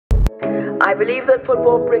I believe that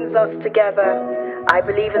football brings us together. I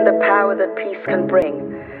believe in the power that peace can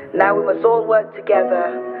bring. Now we must all work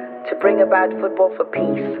together to bring about football for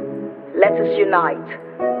peace. Let us unite.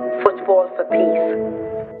 Football for peace.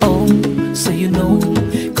 Oh, so you know,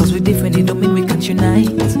 cause we're different, it don't mean we can't unite.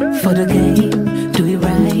 For the game, do it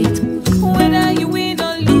right. Whether you win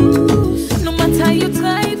or lose, no matter how you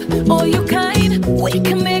type or you kind, we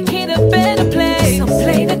can make it a better place. So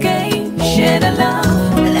play the game, share the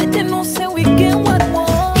love, let them know say we get what we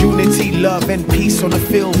want. Unity, love and peace on the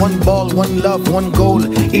field. One ball, one love, one goal.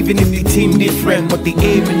 Even if the team different, but the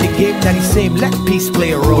aim in the game that is same. Let peace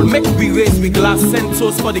play a role. Make we raise with glass and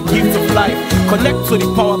toast for the gift of life. Connect to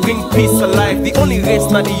the power, bring peace alive. The only race,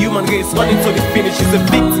 not the human race. Running to the finish is a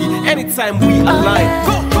victory. Anytime we align.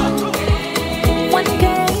 Go! One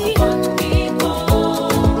game.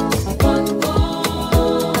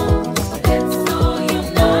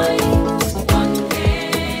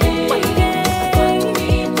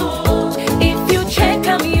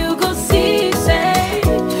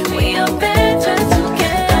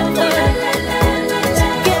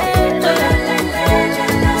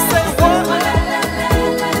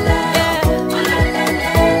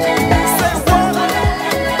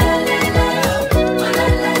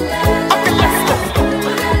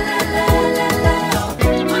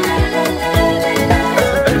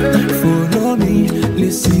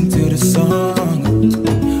 Listen to the song.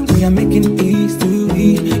 We are making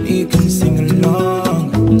history. You can sing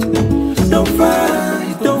along. Don't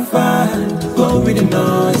fight. Go with the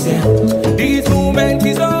noise, yeah. This moment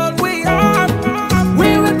is all we are.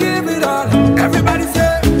 We will give it all. Everybody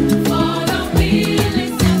say, follow me,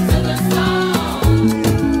 listen to the song.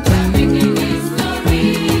 We're making history.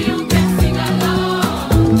 You can sing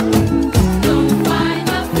along. Don't fight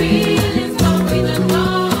the feelings, go with the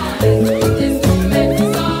noise.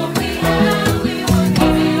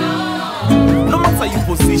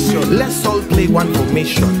 Let's all play one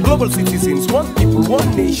formation. Global citizens, one people,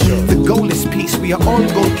 one nation. The goal is peace. We are all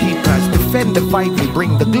goalkeepers. Defend the vibe we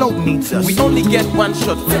bring. The globe needs us. We only get one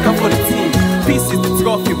shot. Take up for the team. Peace is the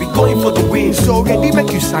trophy. We going for the win. So ready,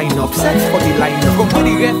 make you sign up. Set for the lineup. From when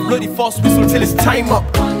the ref blow the first whistle till it's time up.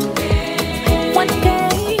 One game.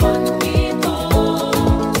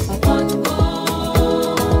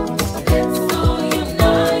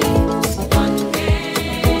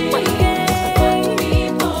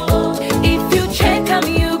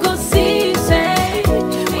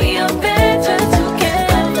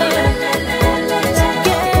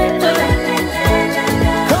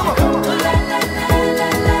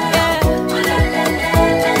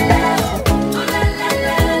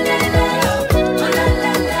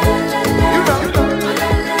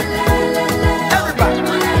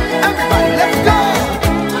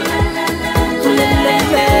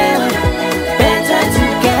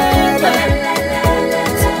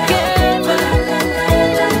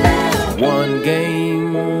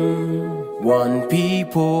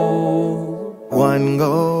 One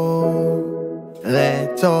goal,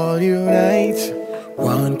 let's all unite.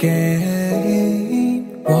 One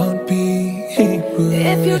game, one people.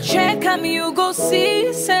 If you check on me, you go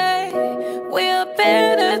see, say, we are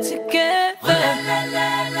better together.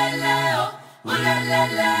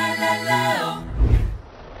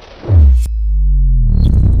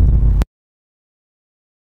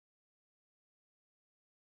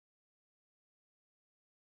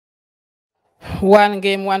 One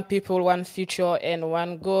game, one people, one future, and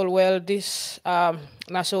one goal. Well, this now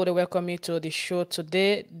so they welcome me to the show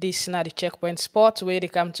today. This is not the Checkpoint Sport where they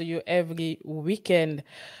come to you every weekend.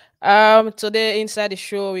 Today inside the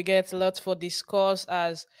show we get a lot for discuss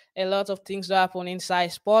as a lot of things that happen inside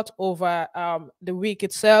sport over the week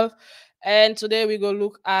itself. And today we go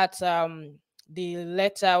look at the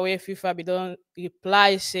letter where FIFA be don't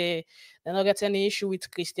reply say they don't get any issue with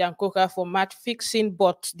Christian Caulker for match fixing,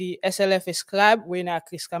 but the SLFA scribe when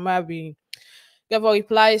Chris Kamara be give a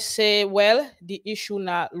reply say, well, the issue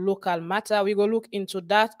na local matter. We go look into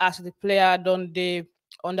that as the player done the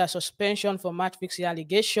under suspension for match fixing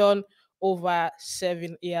allegation over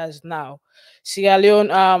 7 years now. Sierra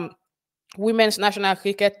Leone women's national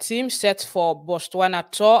cricket team set for Botswana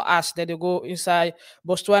tour as they go inside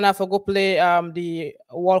Botswana for go play the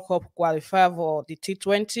World Cup qualifier for the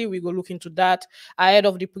T20. We go look into that ahead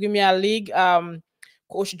of the Premier League.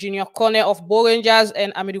 Coach Junior Konneh of Bo Rangers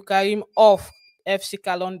and Amadu Karim of FC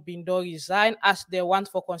Kallon Bindo resign as they want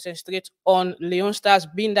for concentrate on Leone Stars,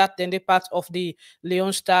 being that then they part of the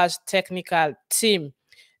Leone Stars technical team.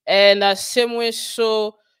 And same way,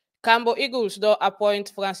 so Kamboi Eagles do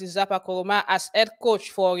appoint Francis Zapa Koroma as head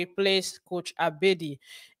coach for replace Coach Abedi.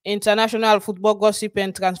 international football gossip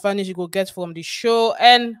and transfer news you go get from the show,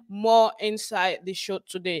 and more inside the show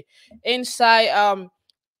today. Inside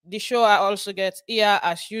the show, I also get here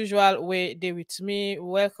as usual where they with me.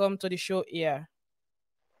 Welcome to the show here.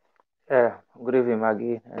 Yeah, good evening,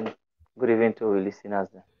 Maggie, and good evening to our listeners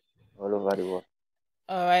all over the world.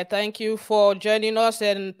 All right, thank you for joining us,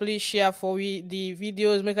 and please share for we the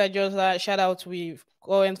videos. Make I just shout out with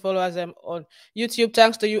go and follow us on YouTube.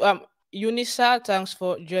 Thanks to you, Unisa. Thanks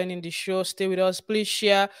for joining the show. Stay with us. Please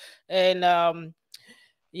share and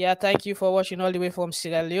yeah, thank you for watching all the way from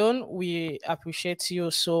Sierra Leone. We appreciate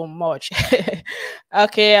you so much.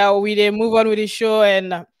 Okay, we then move on with the show,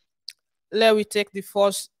 and let we take the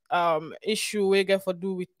first issue we get for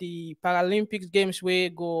do with the Paralympics games. We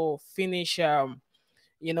go finish the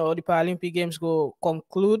Paralympic games go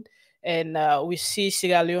conclude, and we see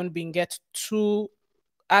Sierra Leone being get two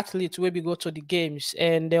athletes where we go to the games,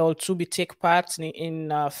 and they all two be take part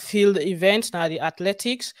in field events now the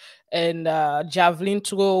athletics and javelin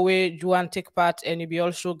throw where Juan take part, and we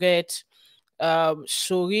also get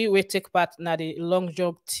Suri we take part now the long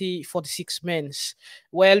jump T46 men's.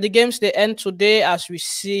 Well, the games they end today as we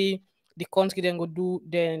see the country then go do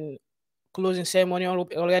then closing ceremony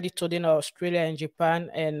already today in Australia and Japan,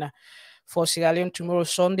 and for Sierra Leone tomorrow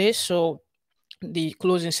Sunday. So the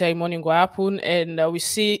closing ceremony will happen, and we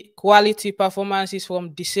see quality performances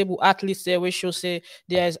from disabled athletes there, which show say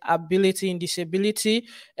there is ability in disability,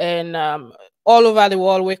 and all over the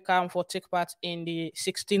world we come for take part in the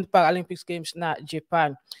 16th Paralympics Games now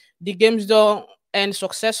Japan. The games don't end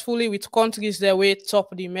successfully with countries that way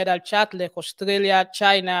top the medal chart like Australia,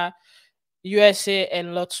 China, USA,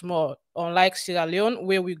 and lots more. Unlike Sierra Leone,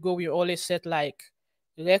 where we go, we always set like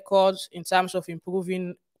records in terms of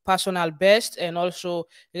improving personal best, and also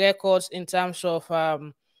records in terms of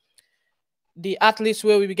the athletes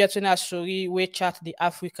where we be getting a story we chart the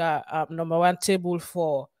Africa #1 table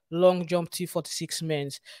for long jump T46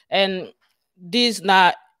 men's, and this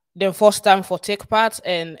now the first time for take part,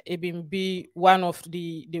 and it been be one of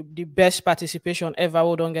the best participation ever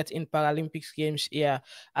we don't get in Paralympics games here,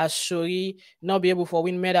 as Suri not be able to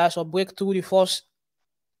win medals or break through the first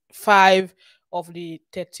 5 of the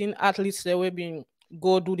 13 athletes that will been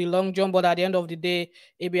go do the long jump, but at the end of the day,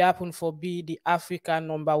 it be happen for be the African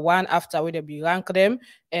 #1 after where they be rank them,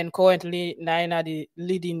 and currently Naina the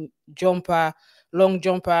leading jumper, long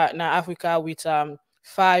jumper now Africa with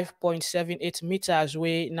 5.78 meters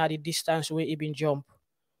way now the distance where it been jump.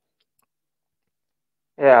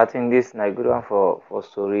 Yeah, I think this is a good one for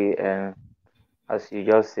story, and as you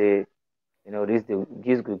just say,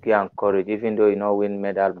 this could get encouraged, even though you not win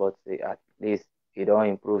medal, but at least you don't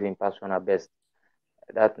improve in personal best.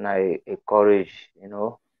 That na a courage,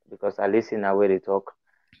 because I listen na where they talk,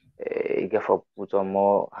 you get for put on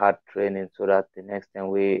more hard training so that the next time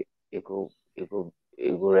we it go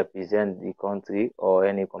represent the country or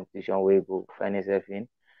any competition where you go find yourself in,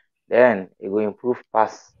 then it will improve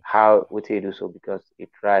past how what you do so because it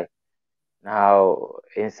try now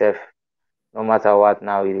himself no matter what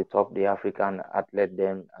now he dey top the African athlete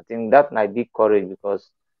them. I think that might be courage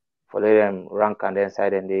because for let them rank and then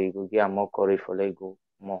side and they go give am more courage for let go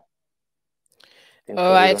more. I think All so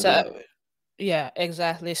they right. don't do that. Yeah,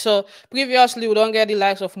 exactly. So previously, we don't get the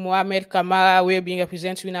likes of Mohamed Kamara, we being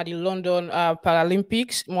representing at the London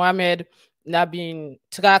Paralympics. Mohamed now being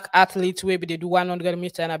track athlete, where they do 100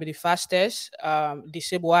 meter and be the fastest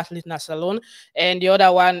disabled athlete in Salon. And the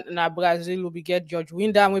other one now Brazil will be get George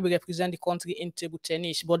Wyndham, we be represent the country in table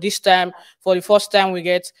tennis. But this time, for the first time, we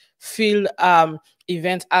get field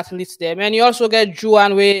event athletes there. And you also get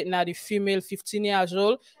Juan Way, now the female 15 years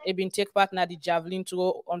old. He been take part now the javelin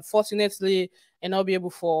throw. Unfortunately, and not be able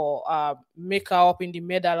for make her up in the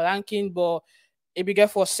medal ranking, but he began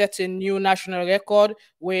for setting new national record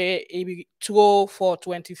where he be throw for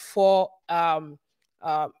 24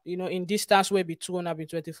 in distance where be thrown up in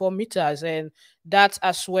 24 meters, and that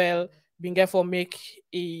as well being for make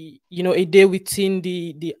a day within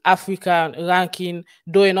the African ranking,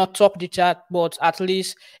 though he not top the chart, but at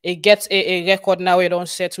least it gets a record now we don't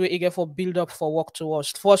set where he get for build up for work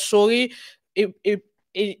towards. For sorry,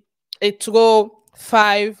 it throw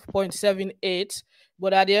 5.78,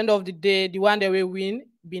 but at the end of the day, the one that we win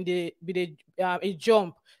a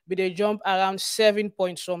jump, be they jump around 7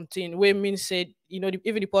 point something. We mean said even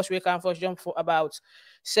the post we can first jump for about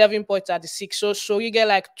 7.36. So you get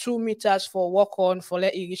like 2 meters for walk on for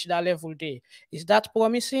let you reach that level there. Is that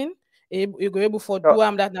promising? You go able for do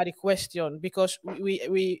that not the question, because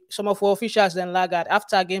we some of our officials then lag at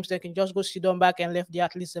after games they can just go sit down back and left the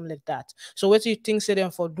athletes them like that. So what do you think say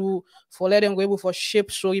them for do for let them go able for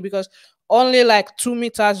shape story, because only like 2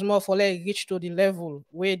 meters more for like reach to the level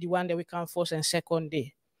where the one that we can force in second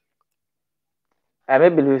day. I may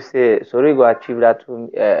believe say sorry go achieve that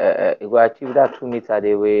go achieve that 2 meter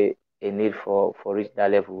the way a need for reach that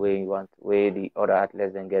level where you want where the other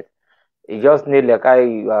athletes then get. You just need like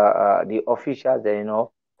the officials then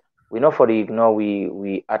we know for the ignore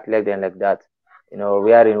we athletes them like that.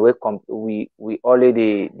 We are in we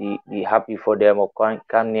already the happy for them or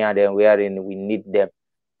come near them. We are in we need them.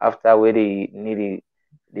 After where they need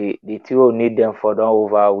the two need them for don't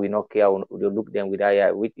over. We not care. We look them with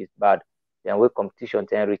eye, which is bad. Then we competition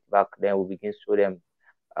then reach back. Then we begin show them.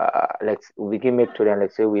 Like we begin make to them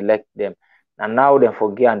like say we like them. And now then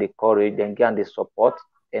for give and the courage, then give and the support,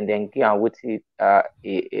 and then give and with it a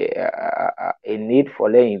need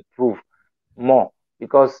for them improve more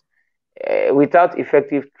because without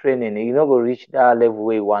effective training, you not go reach that level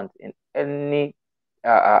where you want in any uh,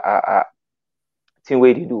 uh, uh, uh, thing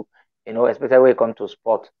where you do. Especially when it comes to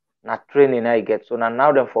sport. Now training I get so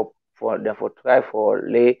now them for them for try for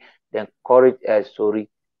lay then courage sorry.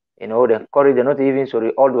 Then courage they're not even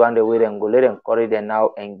sorry all the one the way them go let them courage them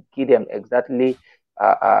now and give them exactly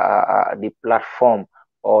the platform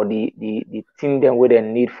or the thing them where they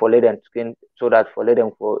need for let them train so that for let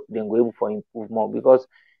them for then go able for improve more because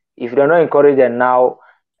if they don't encourage them now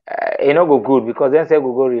it not go good because then say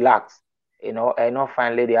go relax and not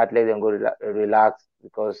finally the athletes then go relax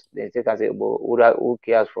because they say can say but who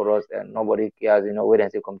cares for us and nobody cares when they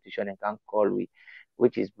say competition and can't call we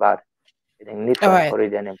which is bad they need All for right.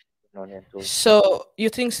 encourage them too. So you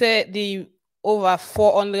think say the over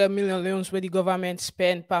 400 million loans where the government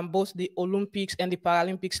spent on both the Olympics and the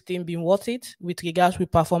Paralympics team been worth it with regards with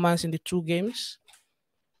performance in the two games?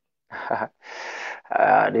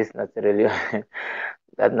 This not really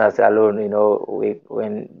that not alone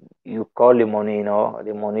when you call the money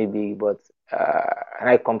the money big but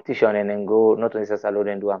like competition and then go not only just alone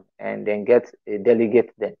and do them and then get a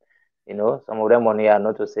delegate them some of them money are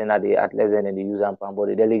not to say that the athletes and the use them but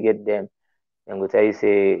they delegate them and go tell you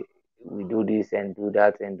say we do this and do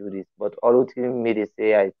that and do this but all the team made it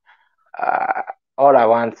say all I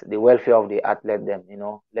want the welfare of the athlete them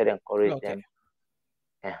let them encourage Okay. them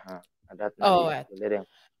and that's not All it right. so let them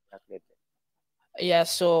athlete them. Yeah,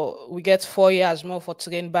 so we get 4 years more for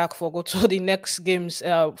train back for go to the next games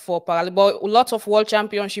for Paralympics. But a lot of world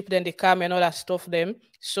championship then they come and all that stuff them.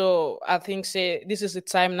 So I think say this is the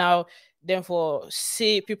time now then for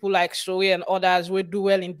see people like Story and others will do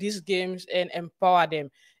well in these games and empower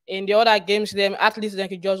them. In the other games, them at least they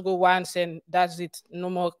can just go once and that's it. No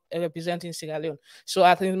more representing Sierra Leone. So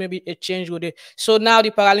I think maybe a change would. So now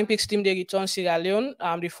the Paralympics team they return Sierra Leone.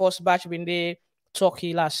 The first batch been there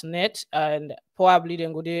Turkey last night, and probably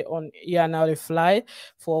then go there on here now they fly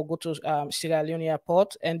for go to Sierra Leone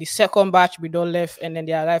airport, and the second batch we don't left, and then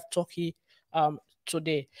they arrive Turkey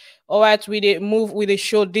today. All right, we dey move with the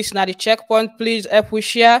show. This now the checkpoint. Please help we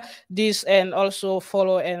share this and also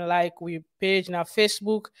follow and like we page now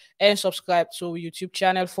Facebook and subscribe to YouTube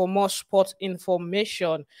channel for more sport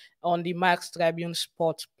information on the Max Tribune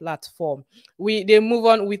Sport platform. We they move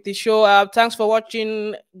on with the show. Thanks for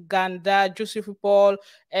watching Ganda, Joseph Paul,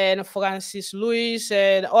 and Francis Louis,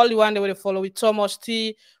 and all the one that will follow with Thomas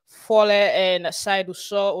T. Fole and Saidu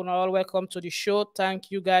So. All welcome to the show.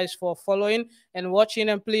 Thank you guys for following and watching,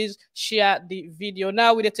 and please share the video.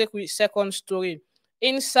 Now we take with second story.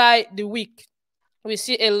 Inside the week, we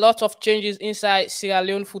see a lot of changes inside Sierra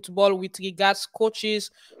Leone football with regards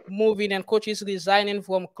coaches moving and coaches resigning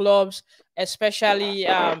from clubs, especially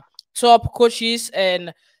top coaches.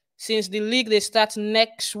 And since the league they start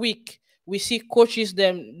next week, we see coaches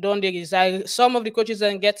them don't they resign. Some of the coaches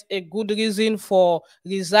then get a good reason for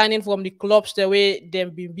resigning from the clubs the way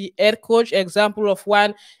them be head coach. Example of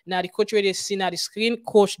one now the coach where they see on the screen,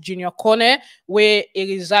 Coach Junior Konneh, where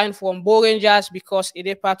he resigned from Bo Rangers because it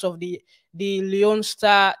is part of the Leone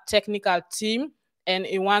Star technical team and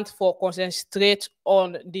he want for concentrate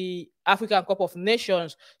on the African Cup of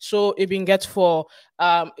Nations. So he been get for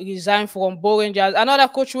resign from Bo Rangers. Another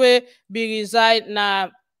coach where be resign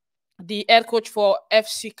now the head coach for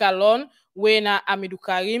FC Kallon, when Amadu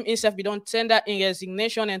Karim himself be don't tender in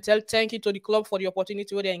resignation and tell thank you to the club for the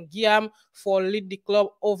opportunity where they give him for lead the club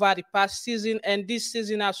over the past season and this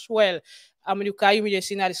season as well. Amadu Karim, you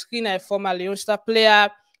see on the screen, a former Leone Star player,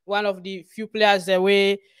 one of the few players that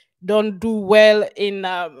way don't do well in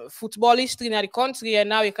football history in the country, and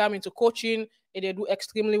now he come into coaching. And they do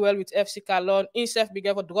extremely well with FC Kallon. Himself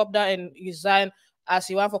began for drop down and resign as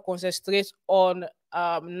he want for concentrate on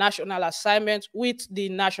national assignments with the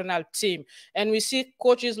national team. And we see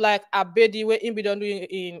coaches like Abedi where he be done doing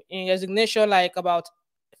in resignation like about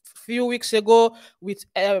few weeks ago with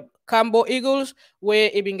Kamboi Eagles, where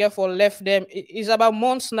he been get for left them. It's about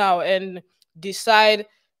months now, and decide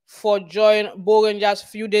for join Bo Rangers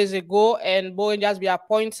few days ago, and Bo Rangers be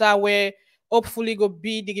appointed where hopefully go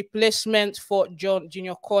be the replacement for John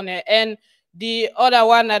Junior Konneh. And the other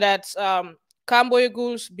one that Kamboi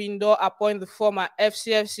Eagles been do appoint the former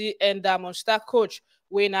FCFC and Diamond Star coach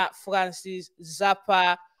winner Francis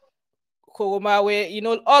Zapa Koroma,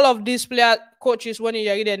 where all of these player coaches, when you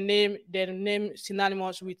hear their name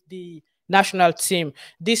synonymous with the national team.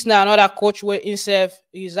 This now another coach where himself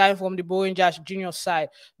resigned from the Bo Rangers junior side.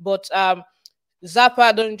 But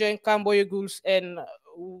Zappa don't join Kamboi Eagles, and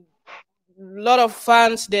lot of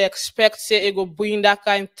fans they expect say it go bring that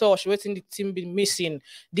kind of touch. Waiting the team been missing.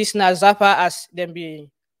 This now Zappa as them be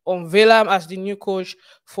unveil him as the new coach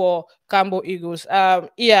for Kamboi Eagles.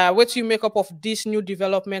 Yeah, what do you make up of this new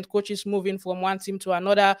development? Coaches moving from one team to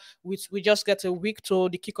another. We just get a week to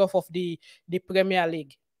the kickoff of the Premier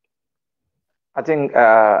League. I think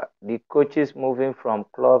the coaches moving from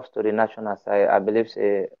clubs to the national side, I believe,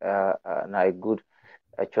 say now a good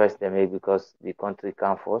choice they make because the country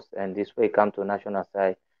come first, and this way come to national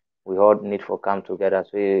side, we all need for come together.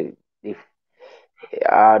 So if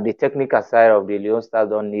the technical side of the Leone Stars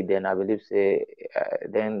don't need, then I believe say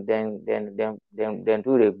then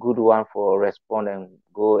do a good one for respond and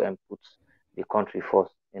go and put the country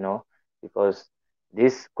first, because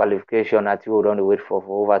this qualification I think we don't wait for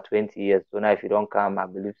over 20 years. So now if you don't come, I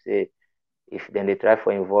believe say if then they try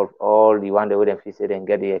for involve all the one they would then say then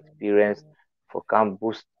get the experience for come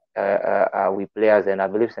boost with players, and I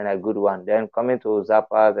believe it's a good one. Then coming to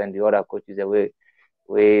Zappas and the other coaches away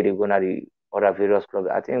where they gonna the other various clubs.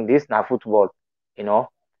 I think this now football,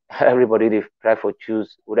 everybody they try for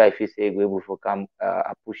choose whether if you say go able for come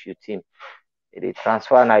push your team. The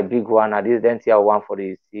transfer na a big one. At this then tier one for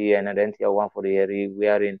the C and then tier one for the area. We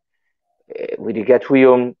are in we get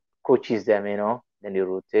we coaches them, then they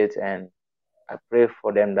rotate, and I pray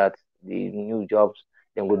for them that the new jobs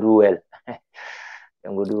then will do well.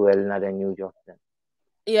 Then will do well in the new jobs then.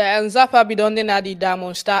 Yeah, and Zappa be done at the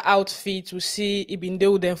Diamond Star outfit. We see he been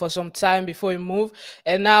there with them for some time before he moved.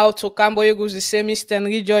 And now to Kamboi Eagles, the same Eastern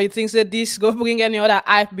region. He thinks that this go bring any other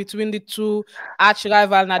hype between the two arch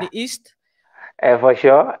rivals at the East? For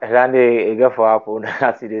sure, and they go for happen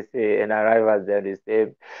as they say, and our rivals they're the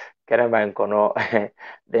same, Karim and Konneh,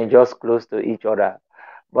 then just close to each other.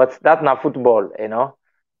 But that's not football,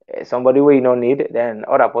 Somebody we don't need, then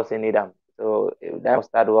other person need them. So if that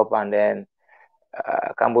start up and then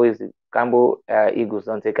Kamboi Eagles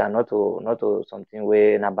don't take not to something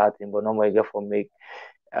way in about him, but no more get for make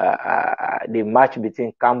the match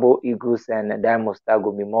between Kamboi Eagles and Diamond Star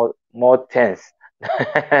will be more tense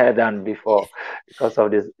than before because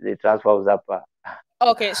of the transfer of Zappa.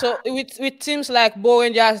 Okay, so with teams like Bo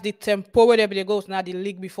Rangers, the tempo where they go now the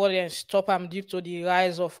league before they stop them due to the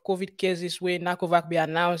rise of COVID cases where Nakovac be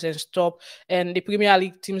announced and stop, and the Premier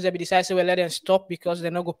League teams they be decide say well let them stop because they're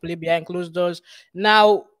not go play behind closed doors.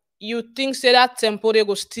 Now you think say that tempo they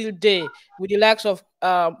go still there with the likes of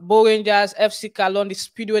Bo Rangers, FC Kallon, the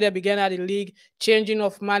speed where they began at the league, changing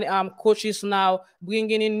of coaches now,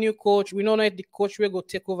 bringing in new coach. We don't know if the coach will go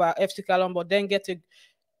take over FC Kallon, but then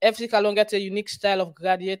FC Kallon get a unique style of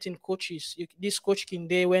graduating coaches. This coach can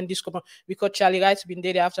day when this come because Charlie Wright's been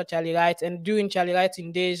there after Charlie Wright, and during Charlie Wright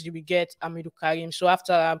in days you will get Amadu Karim. So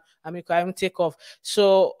after Amadu Karim take off,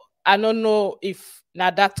 so I don't know if now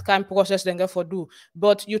that kind of process then get for do,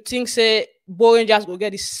 but you think say Bo Rangers will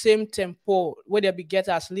get the same tempo where they be get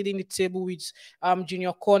as leading the table with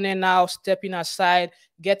Junior Konneh now stepping aside,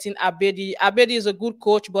 getting Abedi. Abedi is a good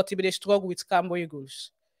coach, but he be they struggle with Kamboi Eagles.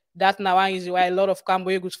 That now is why a lot of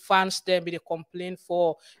Kamboi Eagles fans there be they complain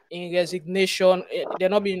for in resignation. They're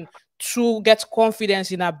not being to get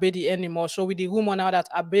confidence in Abedi anymore. So with the rumor now that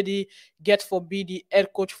Abedi get for be the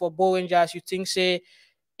head coach for Bo Rangers, you think say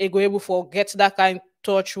he go able for get that kind of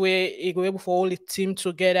touch where he go able for all the team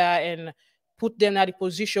together and put them at the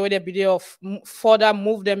position where they be there of further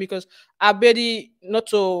move them, because Abedi not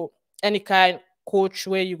to any kind coach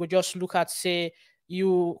where you go just look at say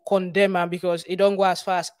you condemn him because he don't go as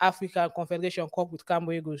far as African Confederation Cup with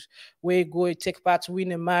Kamboi Eagles, where he go take part,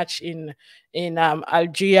 win a match in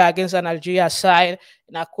Algeria against an Algeria side.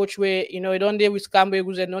 And a coach where he don't there with Kamboi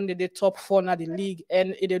Eagles and on the top four in the league,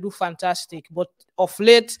 and they do fantastic. But of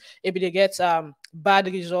late, maybe they get bad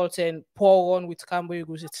results and poor run with Kamboi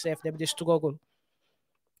Eagles itself. They struggle.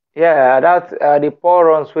 Yeah, that the poor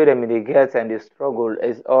runs where they get and the struggle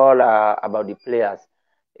is all about the players.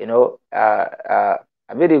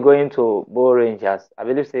 I believe going to Bo Rangers. I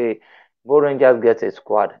believe say Bo Rangers gets a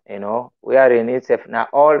squad. We are in itself now.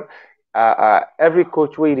 All every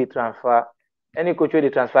coach wey dey transfer, any coach wey dey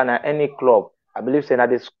transfer na any club, I believe say na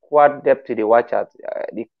the squad depth they watch at.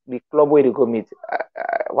 The club where they go meet,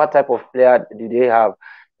 what type of player do they have,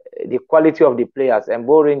 the quality of the players. And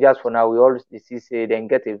both Rangers for now, we always see say they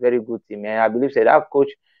get a very good team. And I believe say that coach,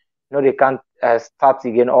 they can't start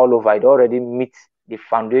again all over. It already meet the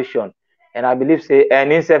foundation. And I believe say,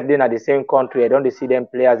 and instead they are the same country, I don't see them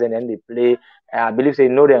players and then they play. And I believe say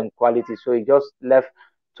know them quality. So it just left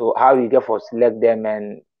to how you get for select them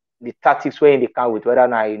and the tactics way in the count with whether or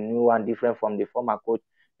not I new and different from the former coach.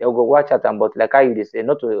 They'll go watch at them. But like I they say,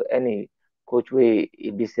 not to any coach way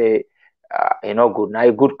it be say good. Now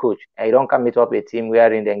a good coach. And you don't come meet up a team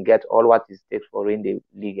wherein then get all what it takes for in the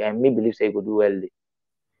league. And me believe say you go do well.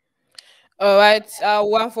 All right.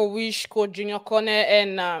 One for wish Coach Junior Konneh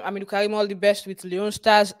and Amadu Karim all the best with Leone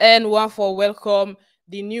Stars, and one for welcome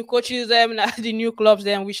the new coaches them, the new clubs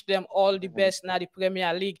them, wish them all the best now the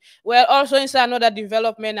Premier League. Well, also inside another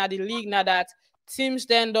development at the league now that teams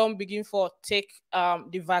then don't begin for take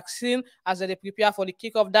the vaccine as they prepare for the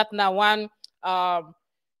kickoff. That now one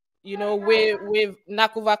wave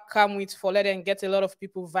Nakova come with for let them get a lot of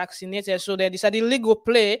people vaccinated. So they decided the league will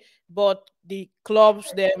play, but the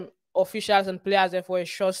clubs them officials and players therefore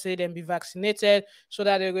ensure say them be vaccinated so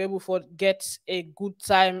that they're able to get a good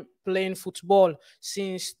time playing football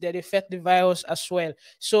since they affect the virus as well.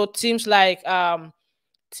 So teams like Alslav,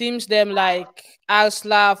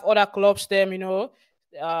 other clubs them,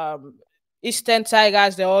 Eastern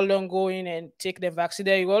Tigers, they all don't go in and take the vaccine.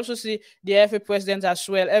 There you also see the FA president as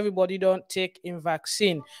well. Everybody don't take in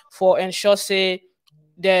vaccine for ensure say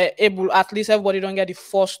they're able, at least everybody don't get the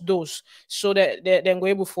first dose, so that they're go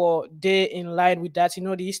able for day in line with that.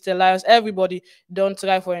 The Eastern Lions, everybody don't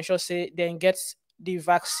try for ensure say then get the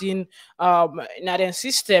vaccine in their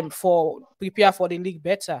system for prepare for the league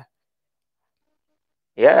better.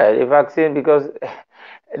 Yeah, the vaccine because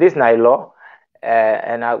this is not law,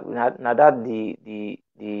 and now that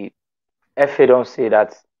the FA don't say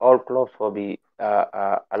that all clubs will be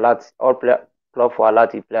alert, club for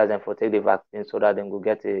alert the players and for take the vaccine so that they will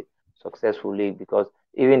get a successful league. Because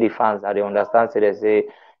even the fans, they understand, so they say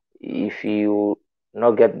if you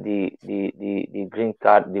not get the green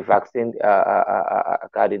card, the vaccine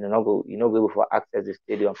card, you not go able for access the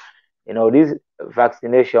stadium. This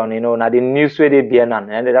vaccination, now the news where they be and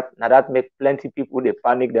that make plenty people they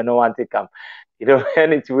panic, they don't want to come.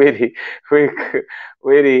 And it's where they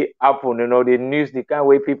happen, the news, the kind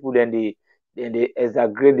way people then they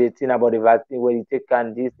exaggerate the thing about the vaccine when you take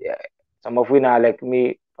can this. Some of you now like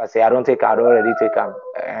me, I say I don't take, I already take them,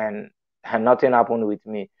 and nothing happened with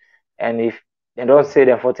me. And if they don't say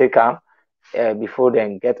them for take them before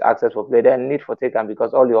then get access for play, then need for take them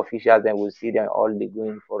because all the officials then will see them all they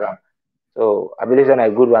going for them. So I believe that's a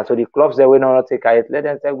good one. So the clubs that will not take it, let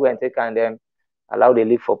them go and take and then allow the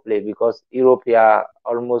league for play because Europe here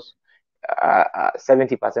almost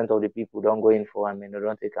 70% of the people don't go in for them and they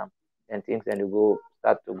don't take them. And things then they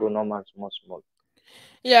start to go normal, small.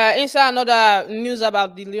 Yeah, inside another news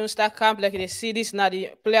about the Leone Star camp, like they see this now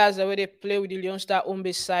the players the way they play with the Leone Star home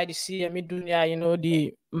base side, the CME Dunia,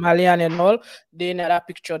 the Malian and all, they in that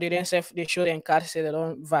picture, they show them cards say they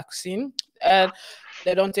don't vaccine and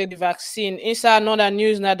they don't take the vaccine. Inside another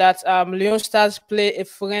news now that Leone Stars play a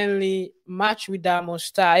friendly match with Diamond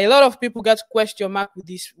Star. A lot of people get question mark with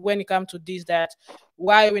this when it comes to this, that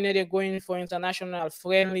why we need to go in for international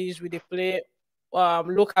friendlies, we they play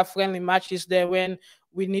local friendly matches there when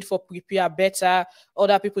we need for prepare better.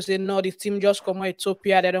 Other people say no, the team just come from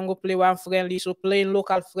Ethiopia, they don't go play one friendly. So playing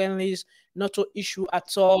local friendlies, not to issue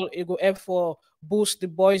at all. It go help for boost the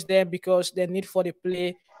boys there because they need for the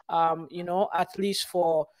play, at least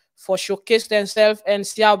for showcase themselves and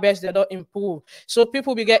see how best they don't improve. So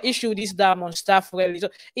people will get issue this Diamond Star friendly. So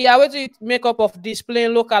yeah, what do you make up of this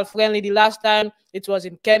playing local friendly? The last time it was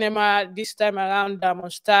in Konneh, this time around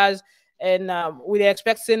Diamond Stars. And we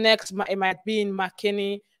expecting next it might be in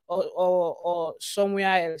McKinney or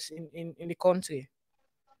somewhere else in the country.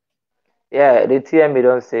 Yeah, the TMA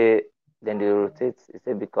don't say then they rotate. It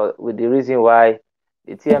say because with the reason why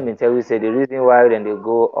the TMA tell you say the reason why then they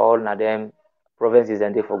go all of them provinces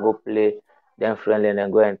and they for go play them friendly and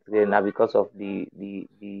then go and train now because of the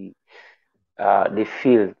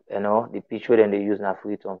field, the pitch where then they use now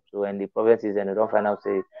free term. So and the provinces and they don't find out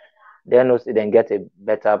say then also then get a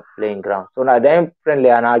better playing ground. So now them friendly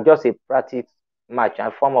and now just a practice match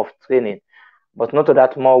and form of training, but not to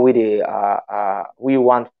that more we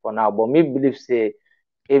want for now. But me believe say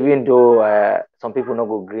even though some people not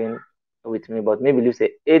go green with me, but me believe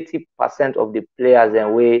say 80% of the players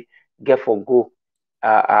and we get for go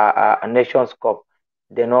a Nations Cup,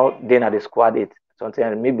 they know they are the squad it.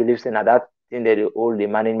 something me believe in that thing that all the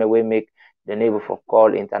management will make the neighbor for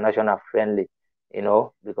call international friendly,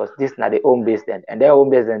 because this not the home base then, and their home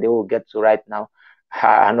base then they will get to right now.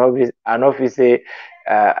 I know if you say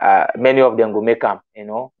many of them will make them,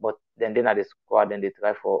 but then at the squad, then they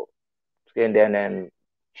try for train them and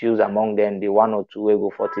choose among them the one or two will go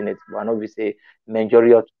fortunate. But I know we say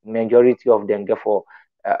majority of them get for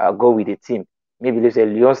go with the team. Maybe there's a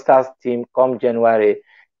Leone Stars team come January,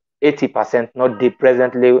 80% not the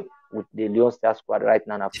presently with the Leone Stars squad right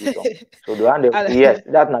now. So the one yes,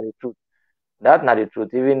 that's not the truth. That's not the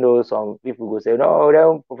truth. Even though some people go say, no,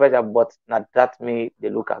 they're professional, but not that me they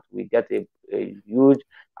look at. We get a huge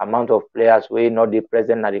amount of players who not the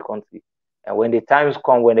present in the country. And when the times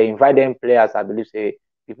come, when they invite them players, I believe say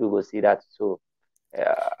people will see that. So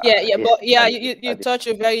you touch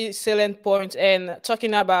a very salient point, and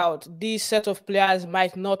talking about these set of players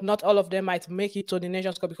might not all of them might make it to the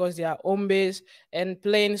Nations Cup because they are home base and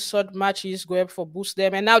playing short matches go up for boost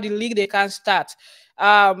them, and now the league they can't start.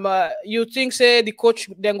 You think say the coach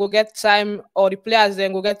then go get time, or the players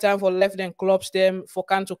then go get time for left and clubs them for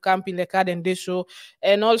can to camp in the card and they show,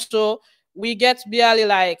 and also we get barely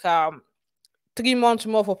like 3 months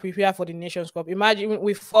more for prepare for the Nations Cup. Imagine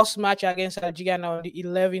we first match against Algeria now on the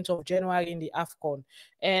 11th of January in the AFCON.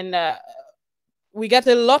 And we get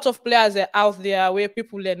a lot of players out there where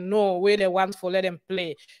people let know where they want for let them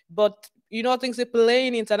play. But things they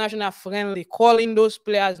playing international friendly, calling those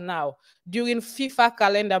players now during FIFA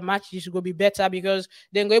calendar matches will be better because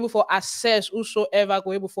then go able for assess whosoever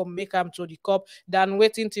go able for make them to the cup than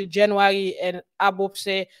waiting till January and above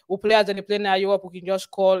say who players that they play in Europe we can just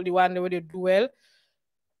call the one the way they do well.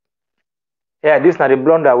 Yeah, this not the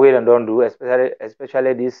blunder we don't do,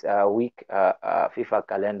 especially this week FIFA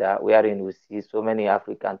calendar wherein we see so many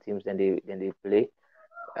African teams and they play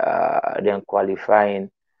then qualifying.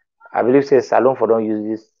 I believe say Salon for don't use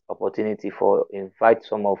this opportunity for invite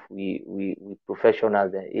some of we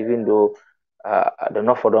professionals, and even though the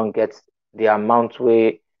not for don't get the amount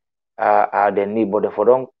we they need, but they for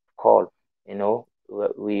don't call,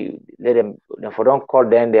 we let them for don't call,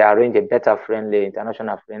 then they arrange a better friendly,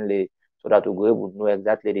 international friendly, so that we go able to know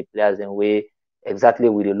exactly the players and way exactly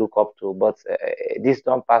we they look up to. But this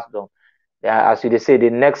don't pass down. As you say, the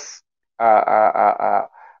next FIFA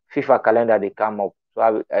calendar they come up.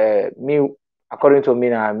 So according to me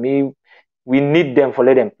now, we need them for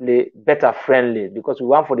let them play better friendly because we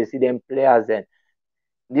want for the see them players then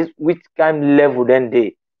this which kind level then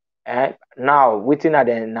they now within at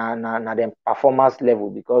them performance level,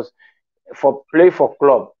 because for play for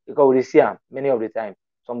club, because we see many of the time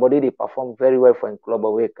somebody they perform very well for a club,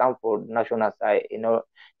 but we come for national side,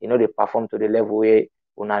 they perform to the level where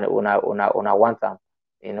una want them,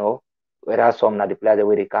 whereas some are the players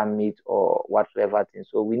where they can't meet or whatever thing.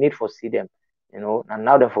 So we need to see them, and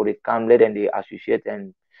now therefore they come, let them they associate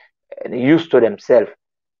and used to themselves.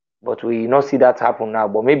 But we not see that happen now.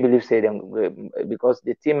 But maybe believe say them because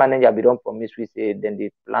the team manager we don't promise we say then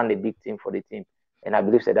they plan a big team for the team. And I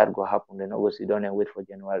believe say that go happen. Then obviously don't and wait for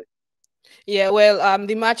January. Yeah, well,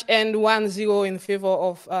 the match end 1-0 in favor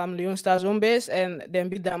of Leone Stars home base, and then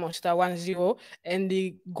beat Diamond Star 1-0, and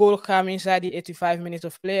the goal came inside the 85 minutes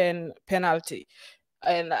of play and penalty.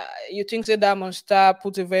 And you think that Diamond Star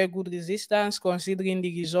put a very good resistance considering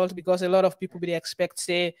the result, because a lot of people would expect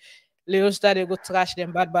say Leone Star they go trash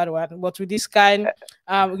them bad one. But with this kind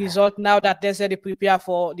result now that they say they prepare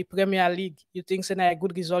for the Premier League, you think it's a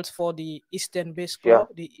good result for the Eastern based club,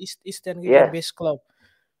 the Eastern region based club.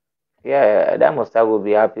 Yeah, Diamond Star will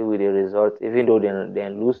be happy with the result, even though they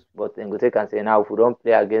lose. But then go take and say now if we don't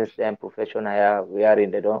play against them professional, we are in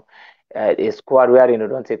the don't a squad wherein they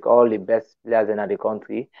don't take all the best players in the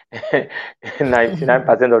country. 99%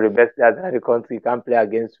 of the best players in the country can play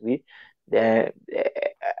against we. Then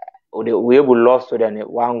we able lost to them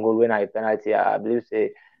one goal when I penalty. I believe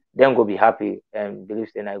say them go be happy and believe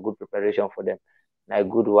say a good preparation for them, a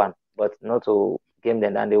good one, but not to game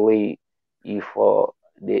them and the way if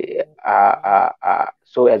they are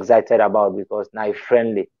so excited about, because now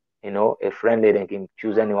friendly, a friendly they can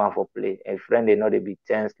choose anyone for play. A friendly not a big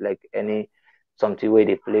chance like any something where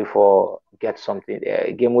they play for get something.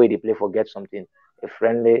 A game where they play for get something. A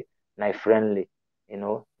friendly, now friendly,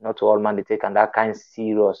 not to all man they take and that kind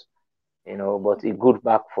serious, but a good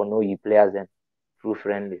back for no you players then through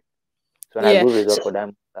friendly. So a good result for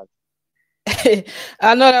them.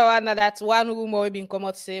 Another one that's one rumor been come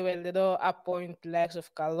out say well they don't appoint likes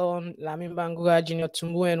of Kallon, Lamin Bangura, Junior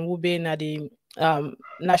Tumbu and Wube na the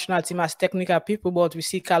national team as technical people, but we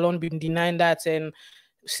see Kallon been denying that, and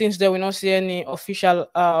since then we don't see any official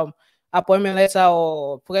appointment letter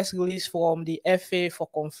or press release from the FA for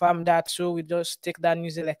confirm that. So we just take that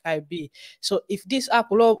news like I be. So if this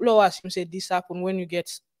happen, low assume say this happen when you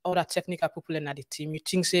get other technical people in the team, you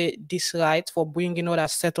think say this right for bringing other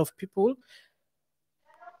set of people?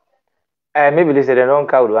 Maybe they say they don't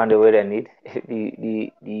count one the way they need.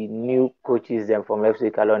 The new coaches them from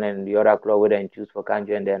FC Kallon and the other club where they choose for can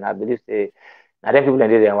join them. I believe say now them people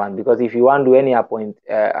they want, because if you want to do any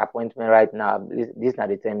appointment right now, this not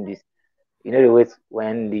the time this. You know the wait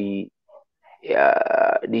when the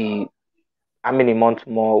how many months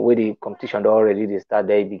more with the competition already they start,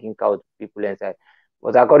 they begin count people inside.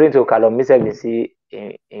 But according to Kallon, myself we see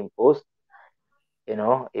in post,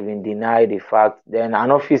 even deny the fact. Then I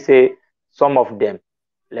know if you say some of them,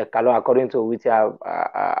 like Kallon, according to which I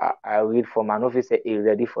read from, I know if you say he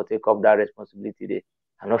ready for take up that responsibility there.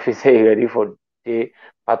 I know if you say he ready for the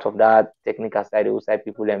part of that technical side, the outside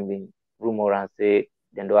people and being rumor and say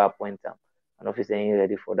then don't appoint them. I know if you say he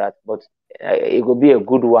ready for that, but it will be a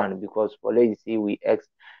good one, because for let you see we ex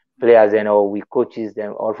players and or we coaches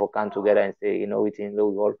them all for come together and say, we think we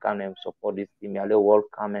all come and support this team, we all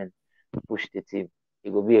come and push the team.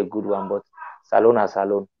 It will be a good one, but Salon as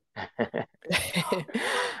Salon.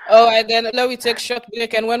 All right, then let me take short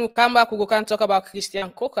break, and when we come back, we can talk about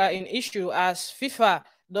Christian Caulker in issue, as FIFA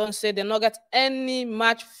don't say they not get any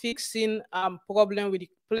match fixing problem with the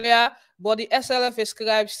player, but the SLFA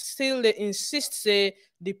scribe still they insist say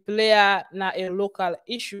the player na a local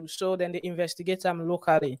issue, so then they investigate them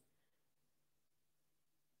locally.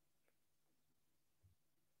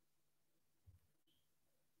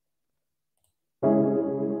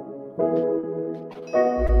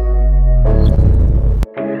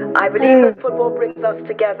 I believe that football brings us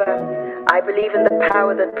together. I believe in the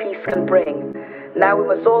power that peace can bring. Now we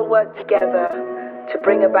must all work together to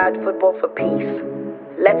bring about football for peace.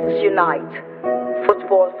 Let us unite.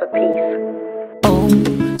 Football for peace.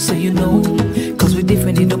 Oh, so you know, cause we're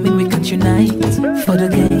different, it don't mean we can't unite. For the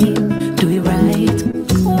game, do it right.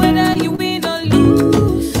 Whether you win or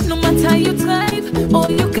lose, no matter you thrive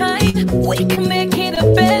or you kind, we can make it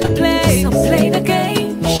a better place. So play the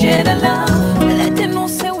game, share the love, let them know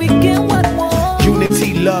say we get what we want.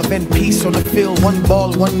 Unity, love, and peace on the field. One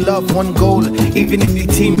ball, one love, one goal. Even if the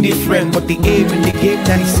team different, but the aim in the game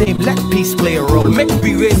not the same. Let peace play a role. Make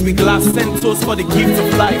we raise with glass centos for the gift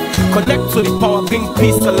of life. Connect to the power, bring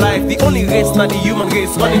peace to life. The only race, not the human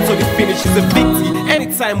race, running to the finish is a victory.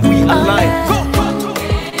 Anytime we align. Go!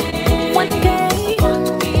 One game.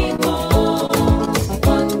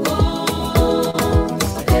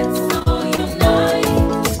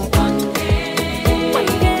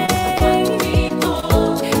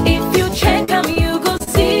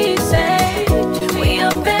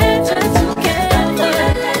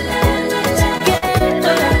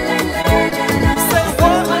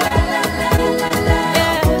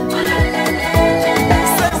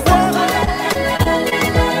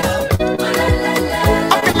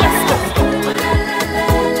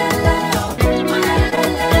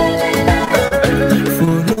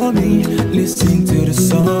 Listen to the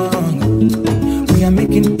song. We are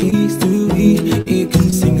making history. You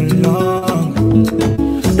can sing along.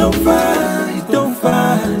 Don't fight,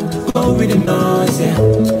 go with the noise. Yeah.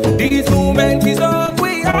 This moment is all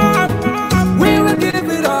we are. We will give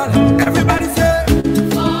it all. Everybody say,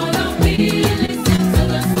 Follow me, listen to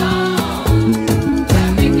the song.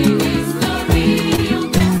 We're making history, you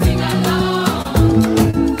can sing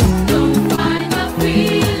along. Don't find the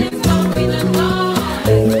feelings, go with the noise.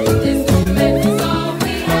 This moment is all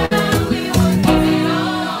we have, we won't give it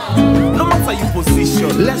all. No matter your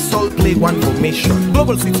position, Let's all play one formation.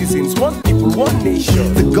 global citizens, one people, one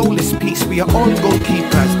nation. The goal is peace. We are all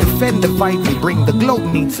goalkeepers. Defend the fight we bring. The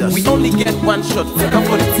globe needs us. We only get one shot, take up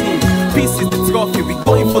for the team. Peace is the trophy, we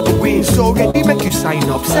going for the win. So ready, make you sign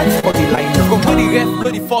up. Set for the lineup. From where the ref,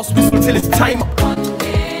 blow the first whistle till it's time.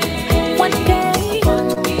 One game.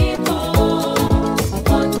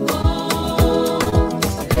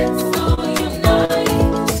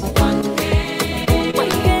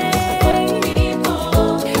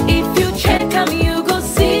 If you check them, you go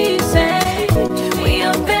see, say, we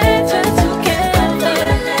are better together.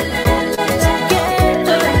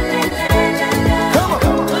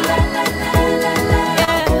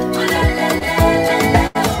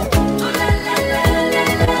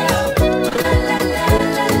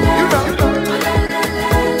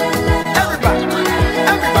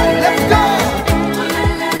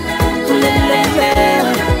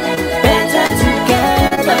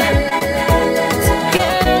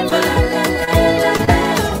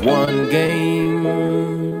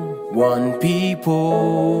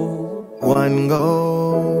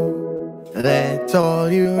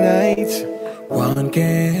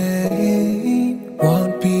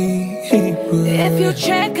 you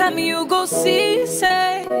check on me, you go see,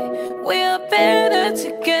 say, we are better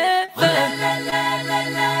together.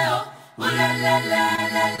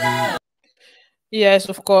 Yes,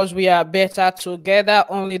 of course, we are better together.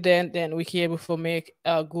 Only then we can able to make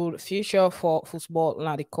a good future for football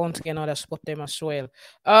and the country and other sport them as well.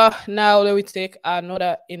 Now let me take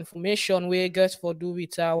another information we get for do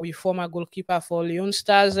with we former goalkeeper for Leone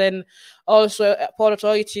Stars and also Port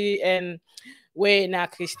Authority and where now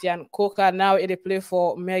Christian Caulker now they play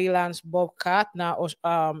for Maryland's Bobcat now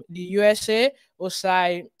the USA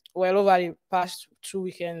Osai well over the past 2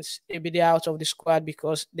 weekends he be there out of the squad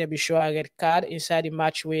because they be show a red card inside the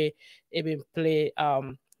match where he been play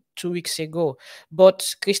 2 weeks ago.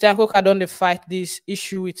 But Christian Caulker don't fight this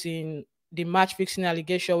issue within the match fixing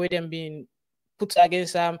allegation where them being put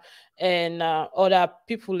against them and other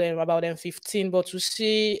people about them 15. But to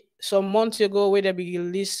see some months ago where they be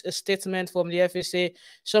released a statement from the FSA,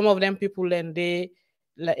 some of them people and they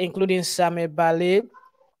like, including Samuel Ballet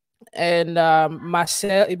and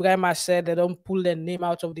Ibrahim Marcel, they don't pull their name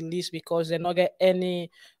out of the list because they don't get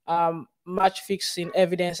any match fixing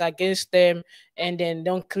evidence against them and then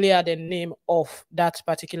don't clear the name of that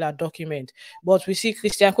particular document. But we see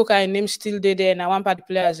Christian Caulker name still there and one part of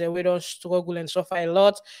the players we don't struggle and suffer a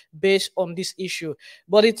lot based on this issue.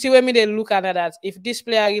 But it's when me they look at that if this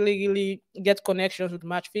player really get connections with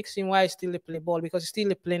match fixing, why still they play ball? Because still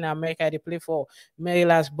they play in America, they play for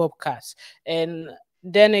Maryland's Bobcats. And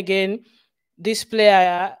then again, this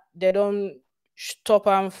player, they don't stop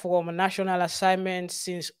him from national assignment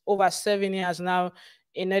since over 7 years now.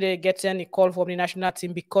 He never gets any call from the national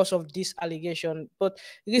team because of this allegation. But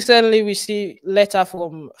recently, we see letter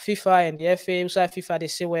from FIFA and the FA. Inside FIFA, they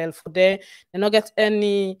say, well, for them, they don't get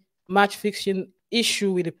any match fixing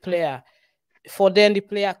issue with the player. For them, the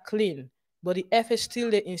player clean. But the FA still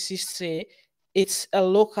they insist say it's a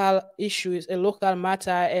local issue, it's a local matter,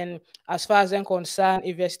 and as far as I'm concerned,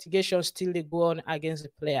 investigations still they go on against the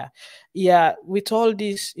player. Yeah, with all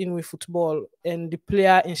this in with football and the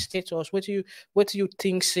player in status, what do you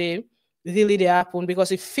think say really they happen?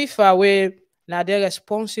 Because if FIFA were now they're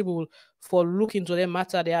responsible for looking to the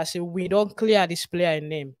matter, they are saying we don't clear this player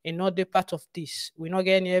name and not the part of this. We not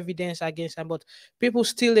get any evidence against them, but people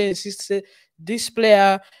still insist say this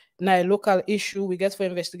player now a local issue we get for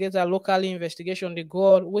investigator locally investigation they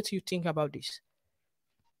go on. What do you think about this?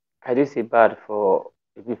 I do see bad for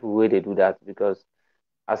the people where they do that because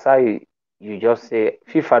as you just say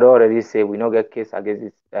FIFA don already say we not get case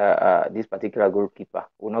against this particular goalkeeper.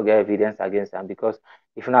 We not get evidence against them because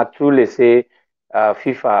if not truly say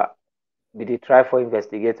FIFA be they try for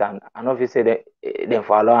investigate and obviously they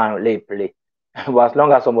for allow and let play. But as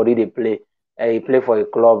long as somebody they play, he play for a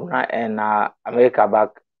club and America back,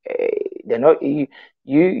 they not you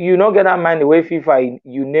not get that mind the way FIFA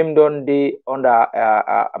you named on the under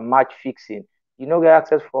a match fixing. You not get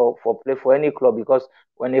access for play for any club because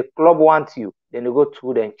when a club wants you, then they go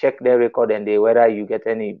through and check their record and they whether you get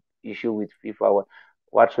any issue with FIFA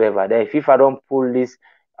whatsoever. Then if FIFA don't pull this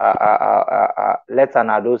letter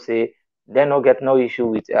now, say they no get no issue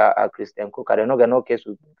with Christian Caulker. They no get no case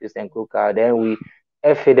with Christian Caulker. Then we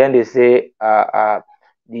FA then they say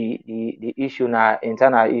the issue now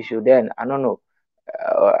internal issue. Then I don't know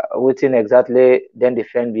waiting exactly then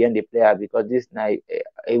defend behind the player because this now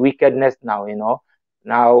a wickedness now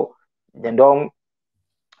now they don't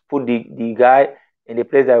put the guy in the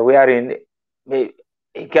place that we are in. Maybe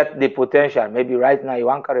he get the potential. Maybe right now he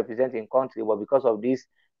want to represent in country, but because of this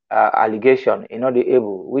allegation, not the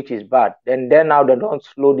able, which is bad. Then now they don't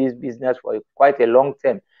slow this business for quite a long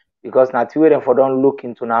time because now them for don't look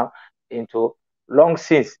into now into long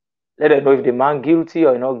since. Let them know if the man guilty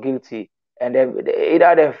or not guilty. And then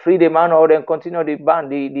either they free the man or then continue the ban,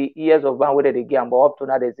 the years of ban whether they get. But up to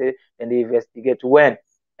now they say and they investigate when.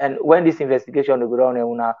 And when this investigation will go on and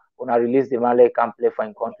una release the man like can play for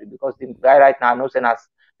in country. Because the guy right now knows as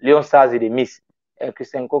Leone Stars they miss. And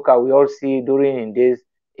Christian Caulker we all see during in days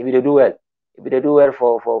if they do well. If they do well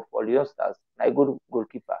for Leone Stars, like a good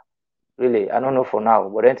goalkeeper. Really. I don't know for now.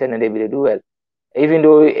 But then they do well. Even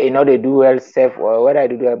though they do well safe or whether I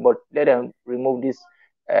do well, but let them remove this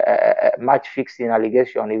match fixing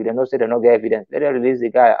allegation. If they don't say they don't get evidence, let them release the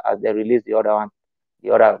guy as they release the other one,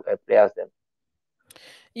 the other players them.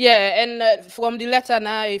 Yeah, and from the letter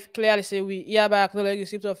now, if clearly say we hereby acknowledge the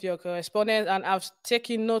receipt of your correspondence and I've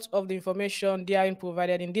taken note of the information therein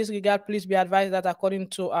provided. In this regard, please be advised that according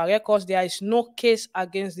to our records, there is no case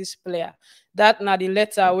against this player. That now the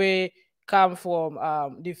letter we come from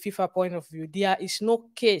the FIFA point of view. There is no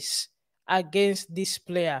case against this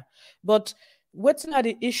player. But what's not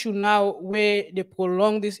the issue now where they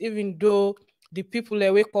prolong this, even though the people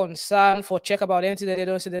that were concerned for check about anything that they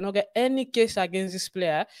don't say they don't get any case against this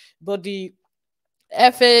player, but the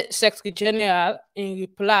FA Secretary General in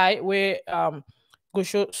reply where go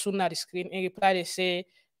show soon at the screen in reply they say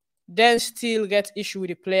then still get issue with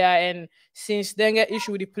the player, and since then get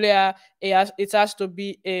issue with the player, it has to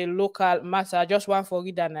be a local matter. Just one for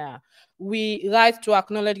reader now. We write to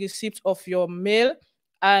acknowledge receipt of your mail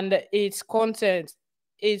and its content.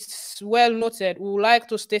 It's well noted. We would like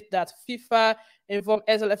to state that FIFA informed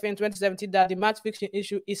SLFA in 2017 that the match fixing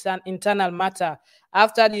issue is an internal matter.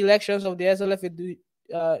 After the elections of the SLFA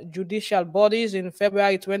judicial bodies in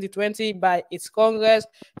February 2020 by its Congress,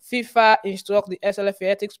 FIFA instructed the SLFA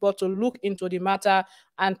Ethics Board to look into the matter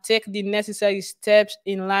and take the necessary steps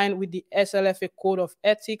in line with the SLFA Code of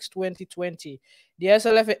Ethics 2020. The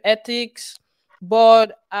SLFA Ethics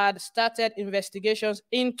Board had started investigations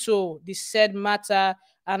into the said matter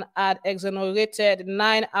and had exonerated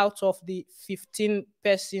 9 out of the 15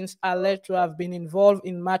 persons alleged to have been involved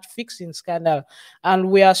in match fixing scandal and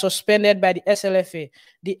were suspended by the SLFA.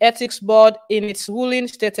 The Ethics Board, in its ruling,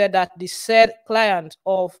 stated that the said client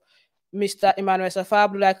of Mr. Emmanuel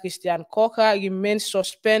Safabula, Christian Caulker, remains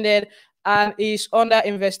suspended and is under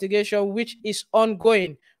investigation, which is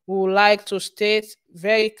ongoing. We would like to state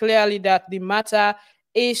very clearly that the matter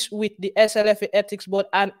is with the SLFA Ethics Board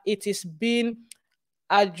and it is being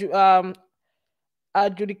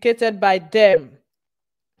adjudicated by them.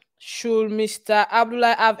 Should Mr.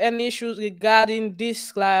 Abdullah have any issues regarding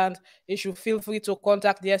this client, he should feel free to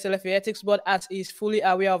contact the SLFA Ethics Board, as he is fully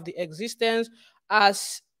aware of the existence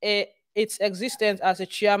as its existence as a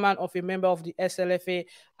chairman of a member of the SLFA,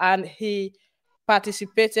 and he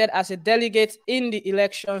participated as a delegate in the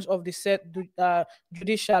elections of the set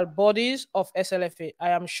judicial bodies of SLFA. I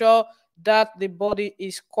am sure that the body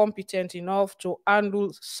is competent enough to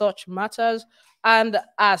handle such matters, and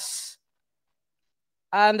as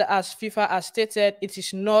FIFA has stated, it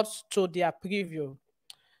is not to their preview.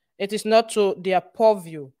 It is not to their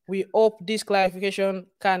purview. We hope this clarification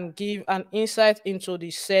can give an insight into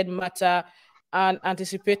the said matter and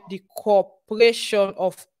anticipate the cooperation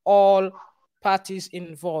of all parties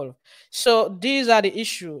involved. So these are the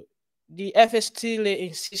issue. The FA still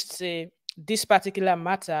insists this particular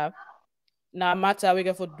matter now matter we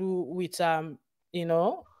got to do with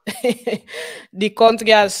the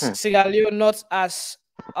country as Sierra Leone, not as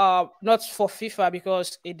not for FIFA,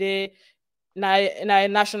 because it is a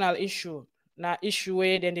national issue, na issue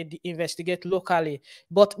where then they investigate locally.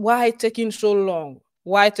 But why taking so long?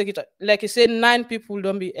 Why take it? Like I said, 9 people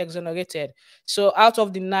don't be exonerated. So out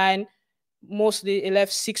of the 9, mostly it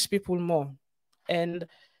left 6 people more. And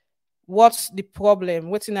what's the problem?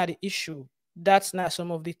 What's not the issue? That's not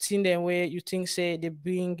some of the things then where you think say they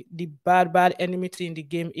bring the bad enmity in the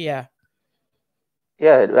game here.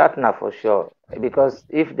 Yeah, that not for sure. Because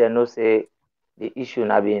if they know say the issue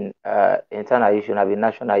not been internal issue, not been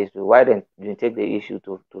national issue, why then you take the issue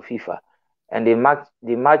to FIFA? And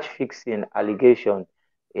the match fixing allegation,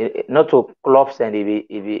 not to clubs and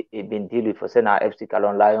it been deal with for say now FC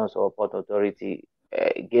Kallon Lions or Port Authority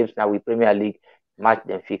games now with Premier League match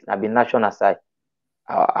then fixed. Now be national side.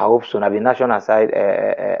 I hope so. Now be national side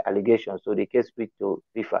allegation. So the case speak to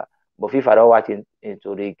FIFA, but FIFA don't watch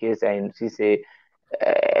into the case and see say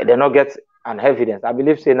they not get an evidence. I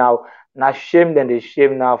believe say now shame then they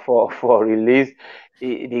shame now for release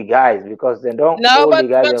the guys, because they don't hold the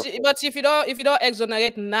guys. But if you don't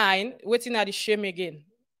exonerate 9, waiting at the shame again.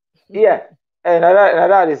 Yeah, and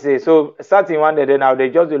that is say so. Starting one day now they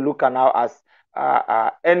just look at now as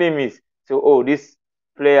enemies. So oh, this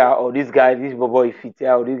player or this guy, this boy if he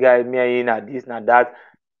tell this guy me in and this and that.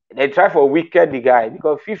 They try for wicked the guy,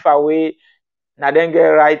 because FIFA way now then get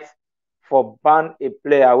right for ban a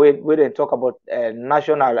player where they talk about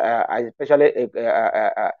national, especially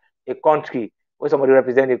a country where somebody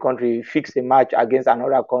represent a country fix a match against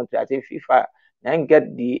another country. I think FIFA then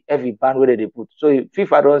get the heavy ban where they put. So if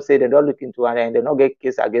FIFA don't say they don't look into it and they don't get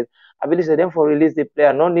case against, I believe say them for release the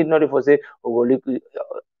player. No need nothing for say go look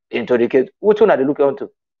into the case. Which one are they looking onto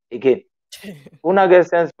again? Una get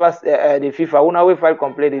sense past the FIFA. Una we file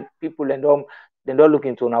complaint the people and they don't look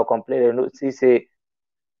into now complaint. They don't see say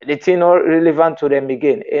the thing not relevant to them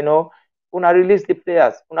again. Una release the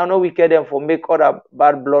players. Una know we care them for make other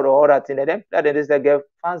bad blood or other thing. And then they just get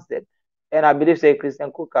fans them. And I believe say Christian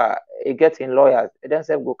Caulker, he gets in lawyers. They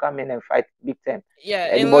themselves go come in and fight big time. Yeah,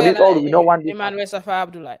 anybody all we don't want this. Emmanuel Safa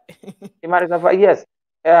Abdullah. Emmanuel Safa, yes.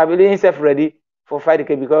 I believe himself ready for fight the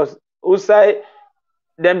case, because outside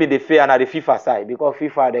them be the fair and the FIFA side, because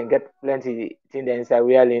FIFA then get plenty thing there inside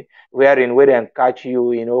wearing where they can catch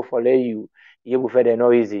you, for let you able for they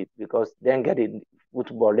know easy, because then get it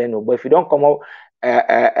football, then. But if you don't come out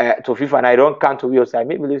to FIFA and I don't come to your side,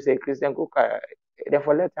 maybe you say Christian Caulker,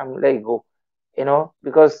 therefore let it go,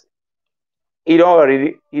 because he don't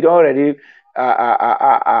already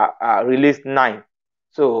released 9.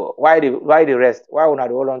 So why the rest? Why una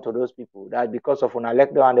hold on to those people? That because of una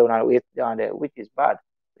let them and they una wait down there, which is bad.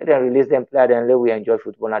 Let them release them player, then let we enjoy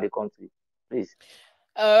football in the country, please.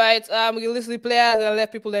 All right, release the players and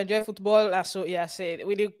let people enjoy football. So yeah, said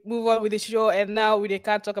we did move on with the show, and now we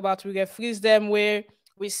can't talk about we get freeze them where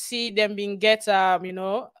we see them being get a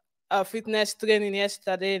fitness training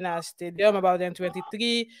yesterday in our stadium about them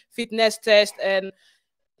 23 fitness test and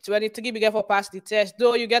 23 begin for pass the test.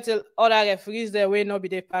 Though you get other referees there will not be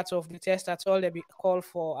the part of the test at all. They be called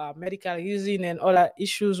for medical reason and other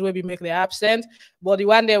issues will be make them absent. But the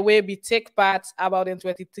one that will be take part about them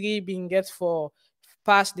 23 being get for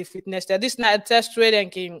pass the fitness test. This not a test where they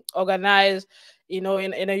can organize, in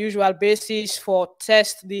a usual basis for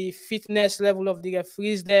test the fitness level of the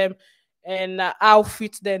referees them and how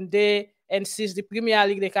fit then they. And since the Premier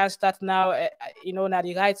League, they can start now, at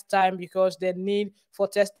the right time because they need for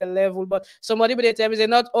test the level. But somebody will tell me they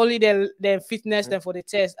not only their fitness them for the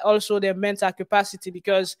test, also their mental capacity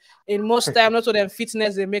because in most time, not so their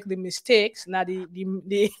fitness, they make the mistakes, now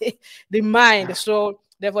the mind. So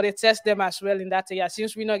therefore they test them as well in that area.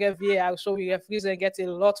 Since we not get VAR, so we referees and get a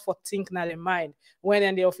lot for think now the mind when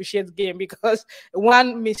in the officiate game because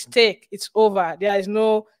one mistake, it's over. There is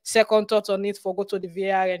no second thought on it for go to the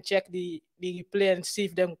VAR and check the replay and see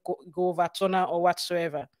if them go over turner or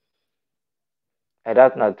whatsoever. And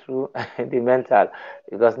that's not true. The mental,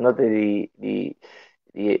 because not the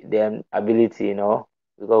ability,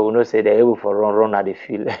 because we know say they're able for run at the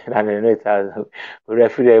field, and they know it as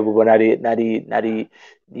referee able, but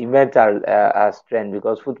the mental strength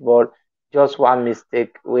because football just one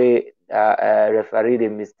mistake where referee the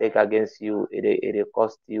mistake against you, it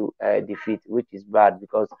cost you defeat, which is bad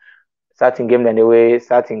because certain game then the way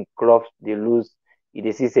certain clubs they lose,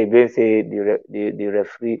 they see say the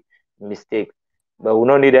referee mistake. But we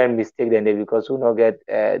don't need any mistake then because we don't get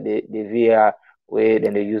the VAR way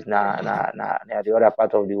then they use the other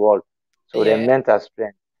part of the world. So they mental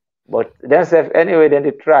strength. But then anyway, then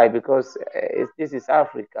they try because this is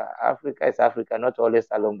Africa. Africa is Africa, not always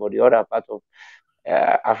alone, but the other part of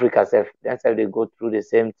Africa then they go through the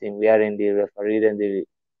same thing. We are in the referee and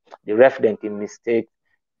the ref then can mistake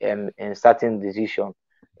in certain decision.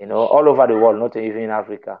 All over the world, not even in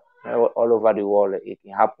Africa. All over the world it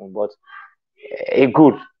can happen, but a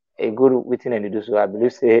good within and do so. I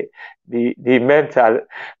believe say the mental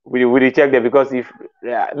we check there because if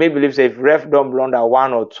maybe believe say if ref don't blunder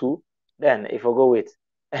 1 or 2, then if we go with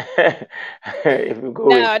if we go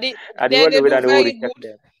now, with they the do way very check good.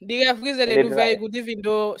 them. The referees they They do very try. good, even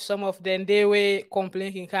though some of them they were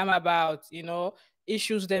complaining come about,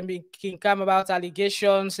 issues them can come about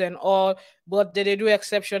allegations and all, but they do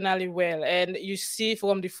exceptionally well. And you see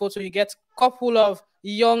from the photo, you get couple of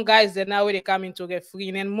young guys that now they come into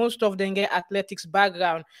refereeing, and most of them get athletics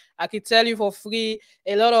background. I can tell you for free,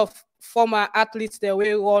 a lot of former athletes that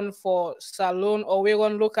will run for salon or will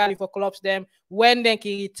run locally for clubs them when they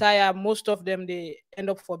can retire, most of them they end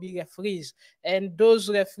up for big referees, and those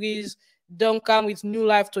referees don't come with new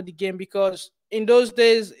life to the game because in those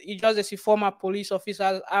days you just see former police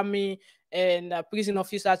officers, army and prison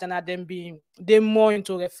officers and are them being they more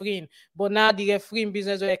into refereeing, but now the refereeing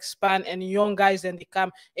business will expand and young guys then they come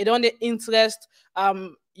it don't the interest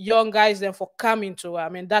young guys then for coming to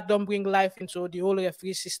that don't bring life into the whole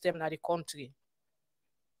referee system in the country.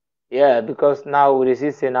 Yeah, because now we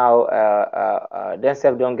see say now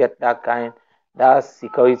themselves don't get that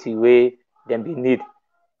security way them be need.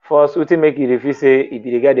 First, we make it if you say if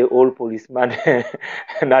you get the old policeman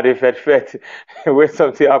now they fed when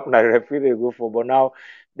something happen at referee they go for, but now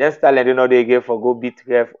then style they get for go beat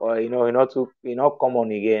ref or not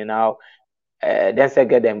common again now. Then say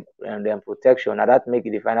get them protection. Now that make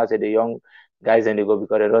it the final say the young guys and they go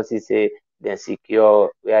because they don't see say then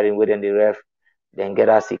secure wearing within the ref, then get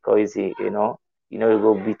that security, you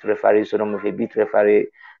go beat referee. So no if you beat referee,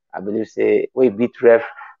 I believe say we beat ref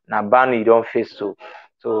now ban you don't face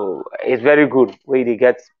so it's very good where they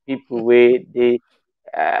get people where they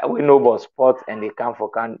we know about sport and they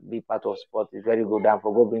can be part of sport. It's very good. And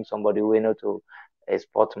for go bring somebody we know to a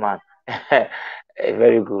sportsman.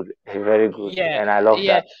 Very good, very good, Yeah, and I love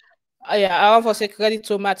yeah. that. Yeah, I want to say credit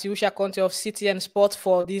to Matthew Conte of City and Sport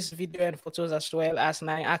for this video and photos as well as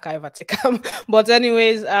Nine Archive at Tekam. But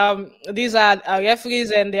anyways, these are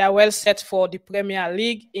referees and they are well set for the Premier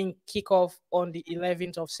League in kickoff on the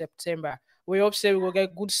 11th of September. We hope say we will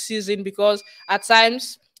get good season because at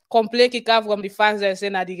times complaint kick from the fans and say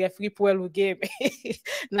na the referee well game.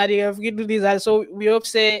 Now the referee do this, and so we hope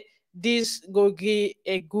say this go give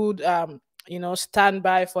a good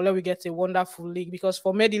standby for let we get a wonderful league, because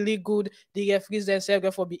for me the league good, the referees themselves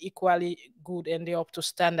therefore be equally good and they up to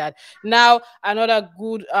standard. Now another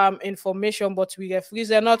good information, but we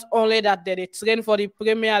referees are not only that they train for the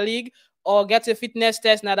Premier League or get a fitness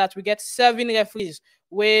test. Now that we get 7 referees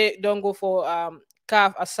we don't go for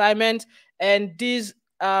CAF assignment, and these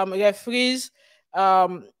referees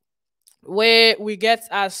where we get,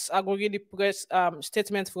 as I go read the press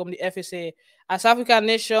statement from the FSA, as African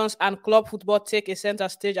nations and club football take a center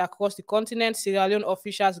stage across the continent, Sierra Leone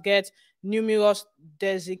officials get numerous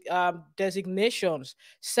designations.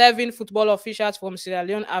 7 football officials from Sierra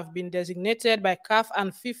Leone have been designated by CAF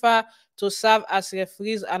and FIFA to serve as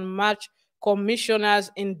referees and match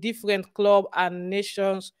commissioners in different club and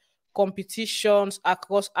nations competitions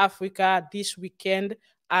across Africa this weekend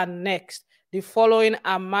and next. The following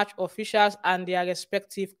are match officials and their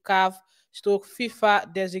respective CAF stroke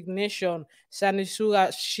FIFA designation: Sanisu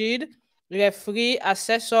Rashid, referee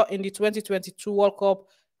assessor in the 2022 World Cup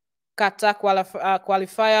Qatar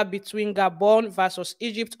qualifier between Gabon versus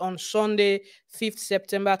Egypt on Sunday, 5th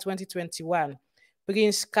September 2021.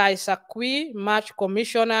 Prince Kai Sakwi, match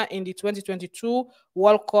commissioner in the 2022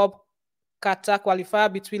 World Cup Qatar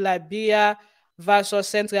qualifier between Liberia versus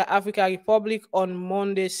Central African Republic on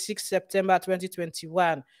Monday, 6 September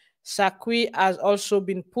 2021. Sakwi has also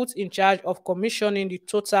been put in charge of commissioning the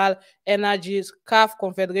Total Energies CAF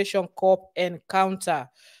Confederation Cup encounter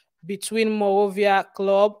between Morovia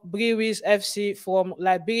Club, Brewis FC from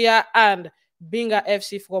Liberia and Binga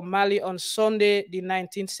FC from Mali on Sunday, the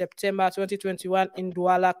 19th September 2021 in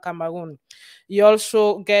Douala, Cameroon. He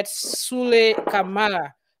also gets Sule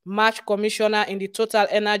Kamara, match commissioner in the Total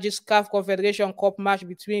Energies CAF Confederation Cup match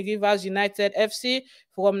between Rivers United FC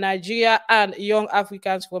from Nigeria and Young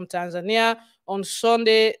Africans from Tanzania on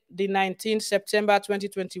Sunday, the 19th September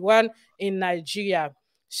 2021 in Nigeria.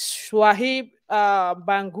 Swahib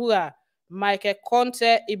Bangura, Michael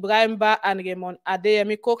Conte, Ibrahim Ba, and Raymond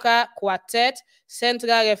Adeyemi Koka quartet,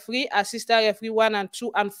 central referee, assistant referee 1 and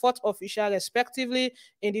 2, and 4th official respectively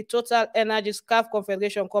in the Total Energies CAF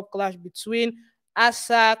Confederation Cup clash between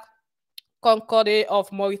ASAC Concorde of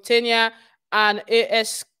Mauritania and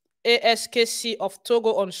ASKC of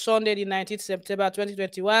Togo on Sunday, the 19th September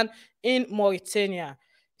 2021 in Mauritania.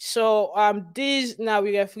 So these now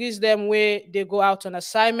we referees them where they go out on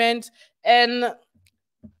assignment, and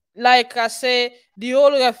like I say, the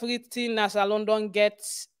whole referee thing as a London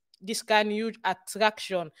gets this kind of huge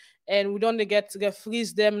attraction, and we don't get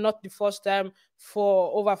referees them not the first time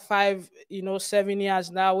for over 7 years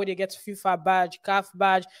now, where they get FIFA badge, CAF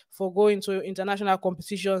badge for going to international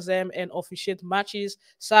competitions and officiate matches,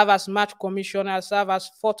 serve as match commissioners, serve as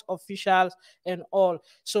 4th officials and all.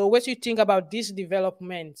 So what do you think about this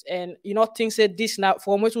development? And things say this now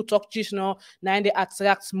from what we talk just now they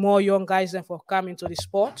attract more young guys than for coming to the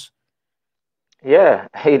sport? Yeah,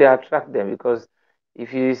 it attract them because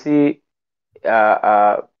if you see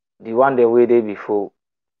the one day way day before,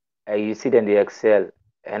 you see them they excel,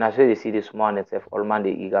 and as well you see this man itself, all man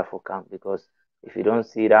they eager for camp, because if you don't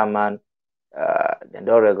see that man, they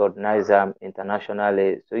don't recognize them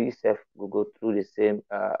internationally. So you self will go through the same,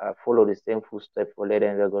 follow the same footsteps for let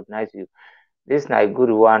them recognize you. This is not a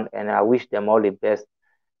good one, and I wish them all the best.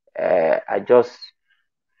 I just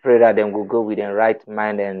pray that them will go with the right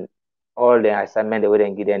mind, and all the assignment they will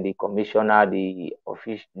then give them the commissioner, the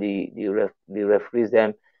official, the referees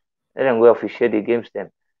them, let them go officiate the games them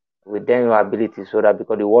with them your ability, so that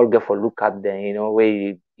because the world get for look at them, where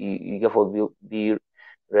you get for be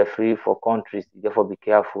referee for countries, you get for be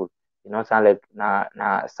careful. Sound like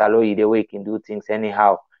na salo the way you can do things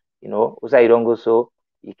anyhow. Also you don't go so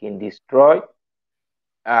you can destroy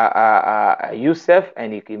yourself,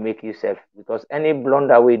 and you can make yourself, because any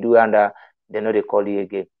blunder we do under they know they call you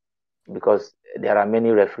again, because there are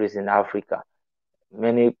many referees in Africa,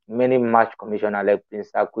 many match commissioner like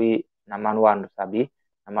Prince Akwi, Namanwa Sabi,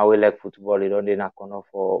 Namawe like football, you don't na kono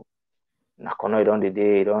for na kono you don't the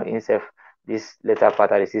day, you don't himself this later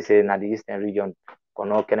part of the season na the eastern region,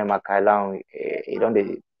 kono Konneh Kallon, you don't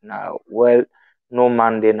the now well no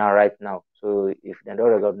man there now right now. So if they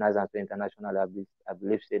don't recognize them to international, I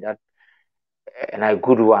believe say that and a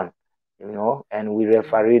good one, and we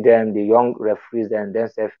referee them, the young referees them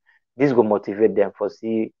themselves, this will motivate them for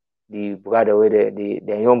see the brother way the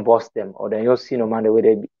young boss them, or the young senior man the way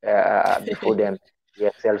they before them they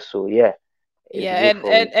excel. So yeah, it's Yeah, good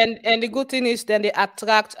for and the good thing is then they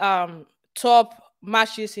attract top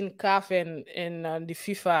matches in CAF and the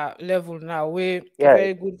FIFA level now. We Yeah,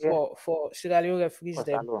 very good yeah, for Sierra Leone referees for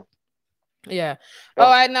them. Salon. Yeah. All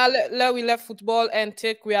Sure. right, now let we left football and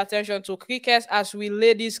take we attention to cricket as we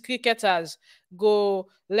ladies cricketers go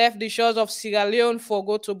left the shores of Sierra Leone for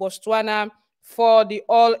go to Botswana for the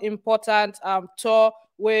all important tour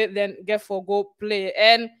where then get for go play.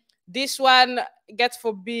 And this one gets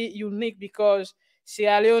for be unique because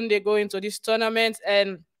Sierra Leone they go into this tournament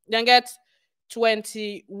and then get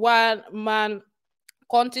 21 man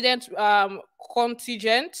contingent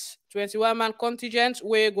 21 man contingent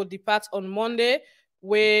where go depart on Monday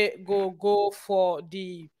where go for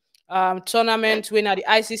the tournament when at the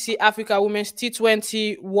ICC Africa Women's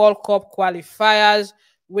T20 World Cup qualifiers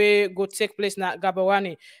where go take place na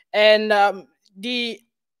Gaborone and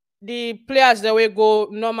the players that we go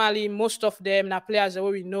normally most of them na players that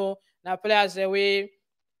we know na players that we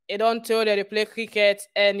it don't tell that they play cricket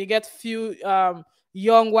and you get few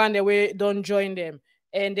young one the way don't join them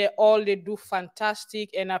and they do fantastic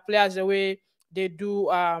and our players the way they do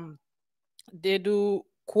they do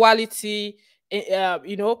quality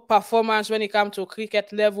performance when it comes to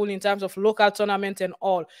cricket level in terms of local tournament and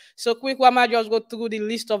all. So quick one might just go through the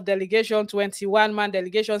list of delegation 21 man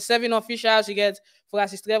delegation 7 officials. You get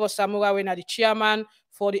Francis Trevor Samura when are the chairman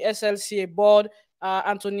for the SLCA board,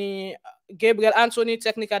 Anthony Gabriel Anthony,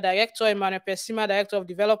 technical director, Emmanuel Pesima, director of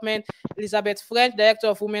development, Elizabeth French, director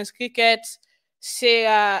of women's cricket,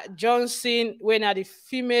 Sarah Johnson, when are the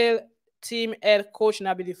female team head coach,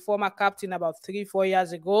 now be the former captain about 3-4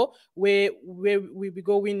 years ago, where we be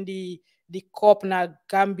go win the cup na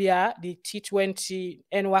Gambia, the T20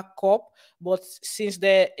 NWAC Cup, but since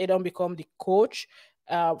there it don't become the coach.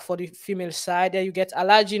 For the female side, there you get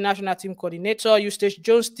Alaji national team coordinator, Eustace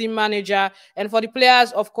Jones team manager, and for the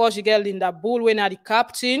players, of course, you get Linda Bull, when are the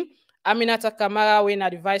captain, Aminata Kamara, when are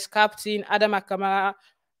the vice captain, Adama Kamara,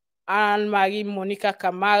 Anne-Marie Monica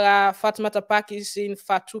Kamara, Fatmata Pakisin,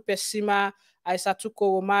 Fatou Pesima, Aissatou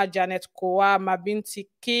Koroma, Janet Koa, Mabinti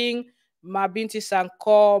King, Mabinti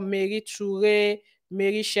Sankor, Mary Touré,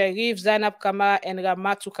 Mary Sherif, Zainab Kamara, and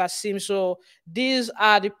Ramatu Kasim. So these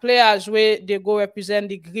are the players where they go represent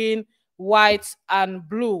the green, white, and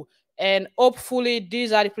blue. And hopefully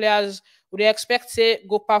these are the players we expect to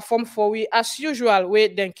go perform for we as usual where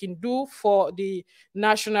they can do for the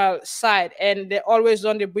national side. And they always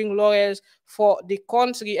done they bring laurels for the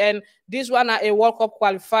country. And this one are a World Cup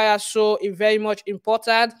qualifier, so it's very much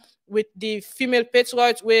important with the female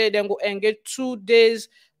patriots where they go engage 2 days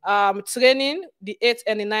training the 8th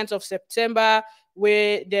and the 9th of September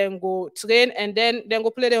where then go train and then go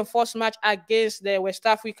play their first match against the West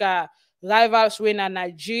Africa rivals win at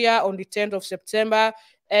Nigeria on the 10th of September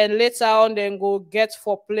and later on then go get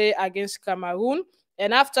for play against Cameroon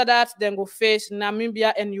and after that then go face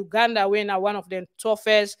Namibia and Uganda when are one of the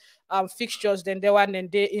toughest fixtures then they one then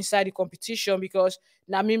they inside the competition because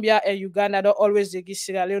Namibia and Uganda don't always they give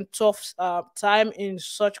Sierra Leone tough time in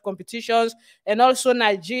such competitions and also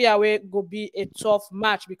Nigeria will go be a tough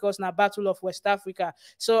match because now Battle of West Africa.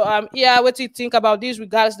 So yeah, what do you think about this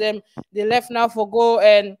regards them they left now for go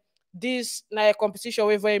and this now a competition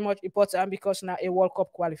way very much important because now a World Cup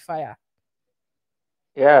qualifier.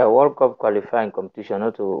 Yeah, World Cup qualifying competition,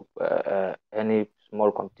 not to any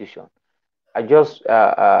small competition. I just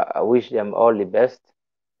wish them all the best.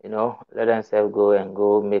 Let themselves go and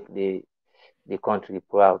go make the country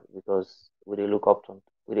proud because we dey look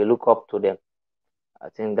up to them. I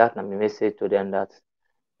think that na my message to them that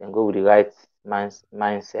then go with the right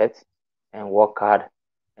mindset and work hard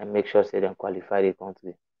and make sure say them qualify the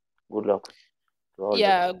country. Good luck to all them.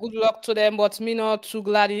 Yeah, good luck to them, but me not too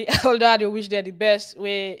glad. Although they wish they're the best.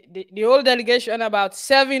 Way the whole delegation about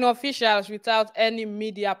 7 officials without any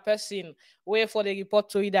media person wait for the report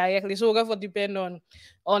to it directly. So we're going to depend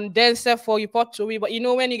on themselves for report to it. But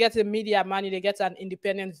when you get a media money, they get an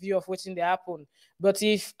independent view of what's in the happen. But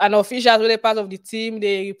if an official is really part of the team,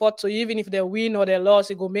 they report to you, even if they win or they lost,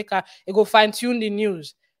 it go fine tune the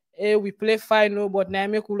news. We play fine, no, but now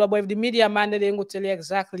make cool. But if the media man, they ain't go tell you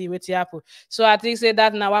exactly what happened. So I think say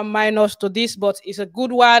that now one minus to this, but it's a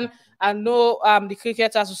good one. I know the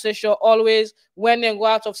Cricket Association always when they go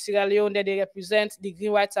out of Sierra Leone, they represent the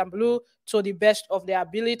green, white, and blue to the best of their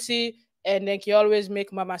ability. And then he always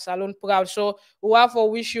make Mama Salon proud. So we have to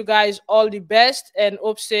wish you guys all the best and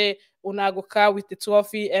hope say Unagoka with the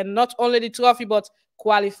trophy and not only the trophy but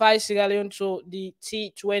qualify Sierra Leone to the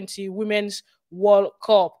T20 Women's World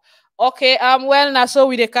Cup. Okay, well now so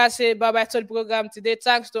we can say bye bye to the program today.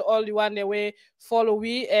 Thanks to all the one that way follow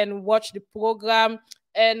we and watch the program.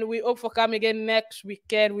 And we hope for come again next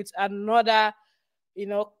weekend with another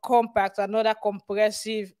compact, another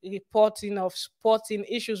comprehensive reporting of sporting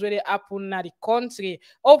issues where they happen in the country.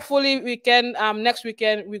 Hopefully, we can next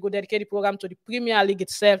weekend we go dedicate the program to the Premier League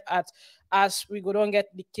itself as we go don't get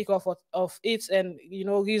the kickoff of it and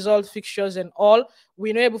result fixtures and all.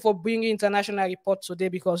 We're not able for bringing international report today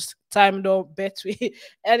because time don't bet we.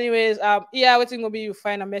 Anyways, yeah, I think will be you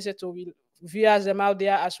find a message to viewers them out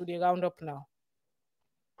there as we round up now.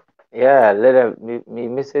 Yeah, let them me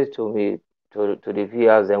message to me to the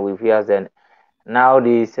viewers and with viewers and now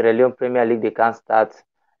the Sierra Leone Premier League they can't start.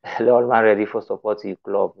 Lord man ready for support your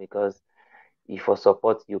club because if for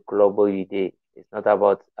support your club or you day. It's not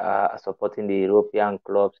about supporting the European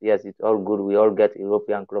clubs. Yes, it's all good. We all get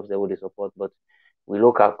European clubs that we support, but we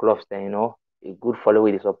look at clubs then it's good follow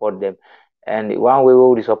we support them. And one way we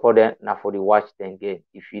will support them now for the watch them game.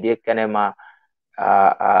 If you did Konneh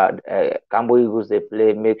Kamboi Eagles they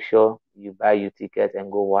play, make sure you buy your ticket and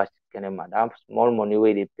go watch Konneh. That small money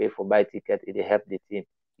where they pay for buy ticket, it help the team.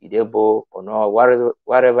 Either bow or no,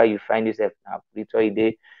 wherever you find yourself now, literally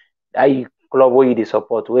they that club where you dey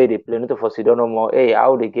support, where they play, not for don't know more. Hey,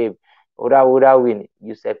 how the game? Would I win?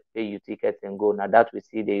 You said pay your ticket and go. Now that we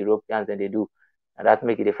see the Europeans and they do. And that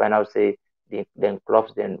make it the final say then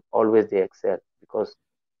clubs then always they excel because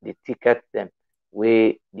the ticket them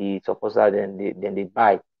where the supporters then they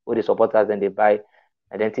buy, where the supporters then they buy,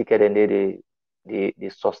 and then ticket and they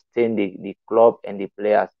sustain the club and the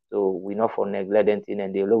players. So we not for neglect anything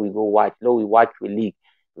and they we go watch, we watch we league.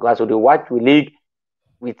 Because so the watch we league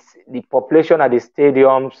with the population at the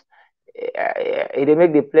stadiums, it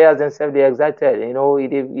make the players themselves they excited.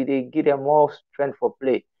 It give them more strength for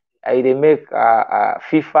play. It make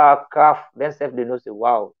FIFA, CAF themselves they know say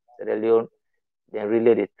wow, Sierra Leone then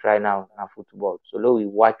really they try now football. So lo we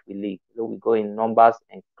watch the league, lo we go in numbers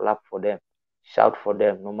and clap for them, shout for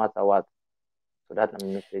them no matter what. So that's my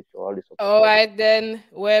message to all the All supporters. right, then.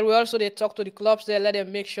 Well, we also they talk to the clubs there, let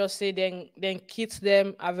them make sure say then kits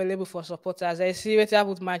them available for supporters. I see what happened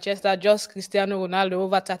with Manchester, just Cristiano Ronaldo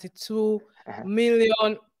over 32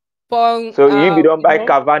 million pound. So you be don't buy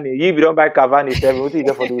Cavani, seven. What you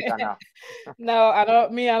get for the weekend now? No, I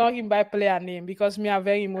don't even buy player name because me are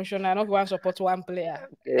very emotional. I don't want to support one player.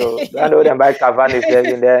 I know them buy Cavani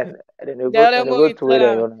seven, then you The go other and you go go with to where they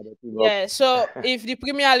run the team up. yeah. So if the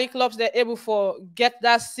Premier League clubs they're able for get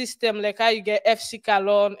that system like how you get FC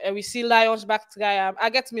Kallon and we see Lions back try I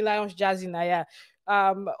get me Lions jersey now yeah.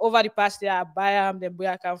 Over the past year I buy them boy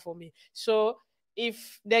account for me. So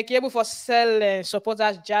if they're able for sell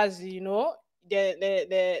supporters jersey,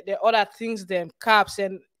 the other things them caps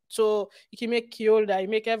and so you can make Kyoda, you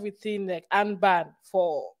make everything like unbanned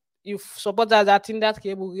for if supporters that in that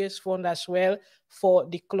cable raise fund as well for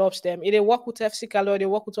the clubs them. If they work with FC Kallon, they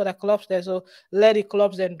work with other clubs there. So let the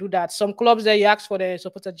clubs then do that. Some clubs there you ask for the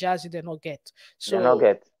supporter jersey, they not get. They not So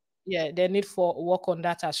get. yeah, they need for work on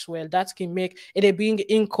that as well. That can make it they bring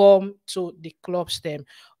income to the clubs them.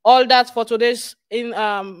 All that for today's in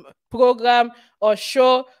program or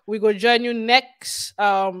show. We go join you next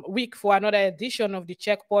week for another edition of the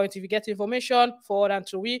checkpoint. If you get information forward and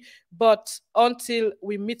to we. But until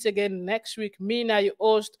we meet again next week, me and your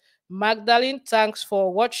host Magdalene. Thanks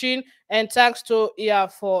for watching and thanks to Ia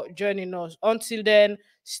for joining us. Until then,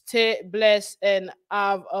 stay blessed and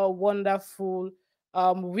have a wonderful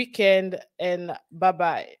weekend and bye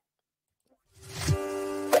bye.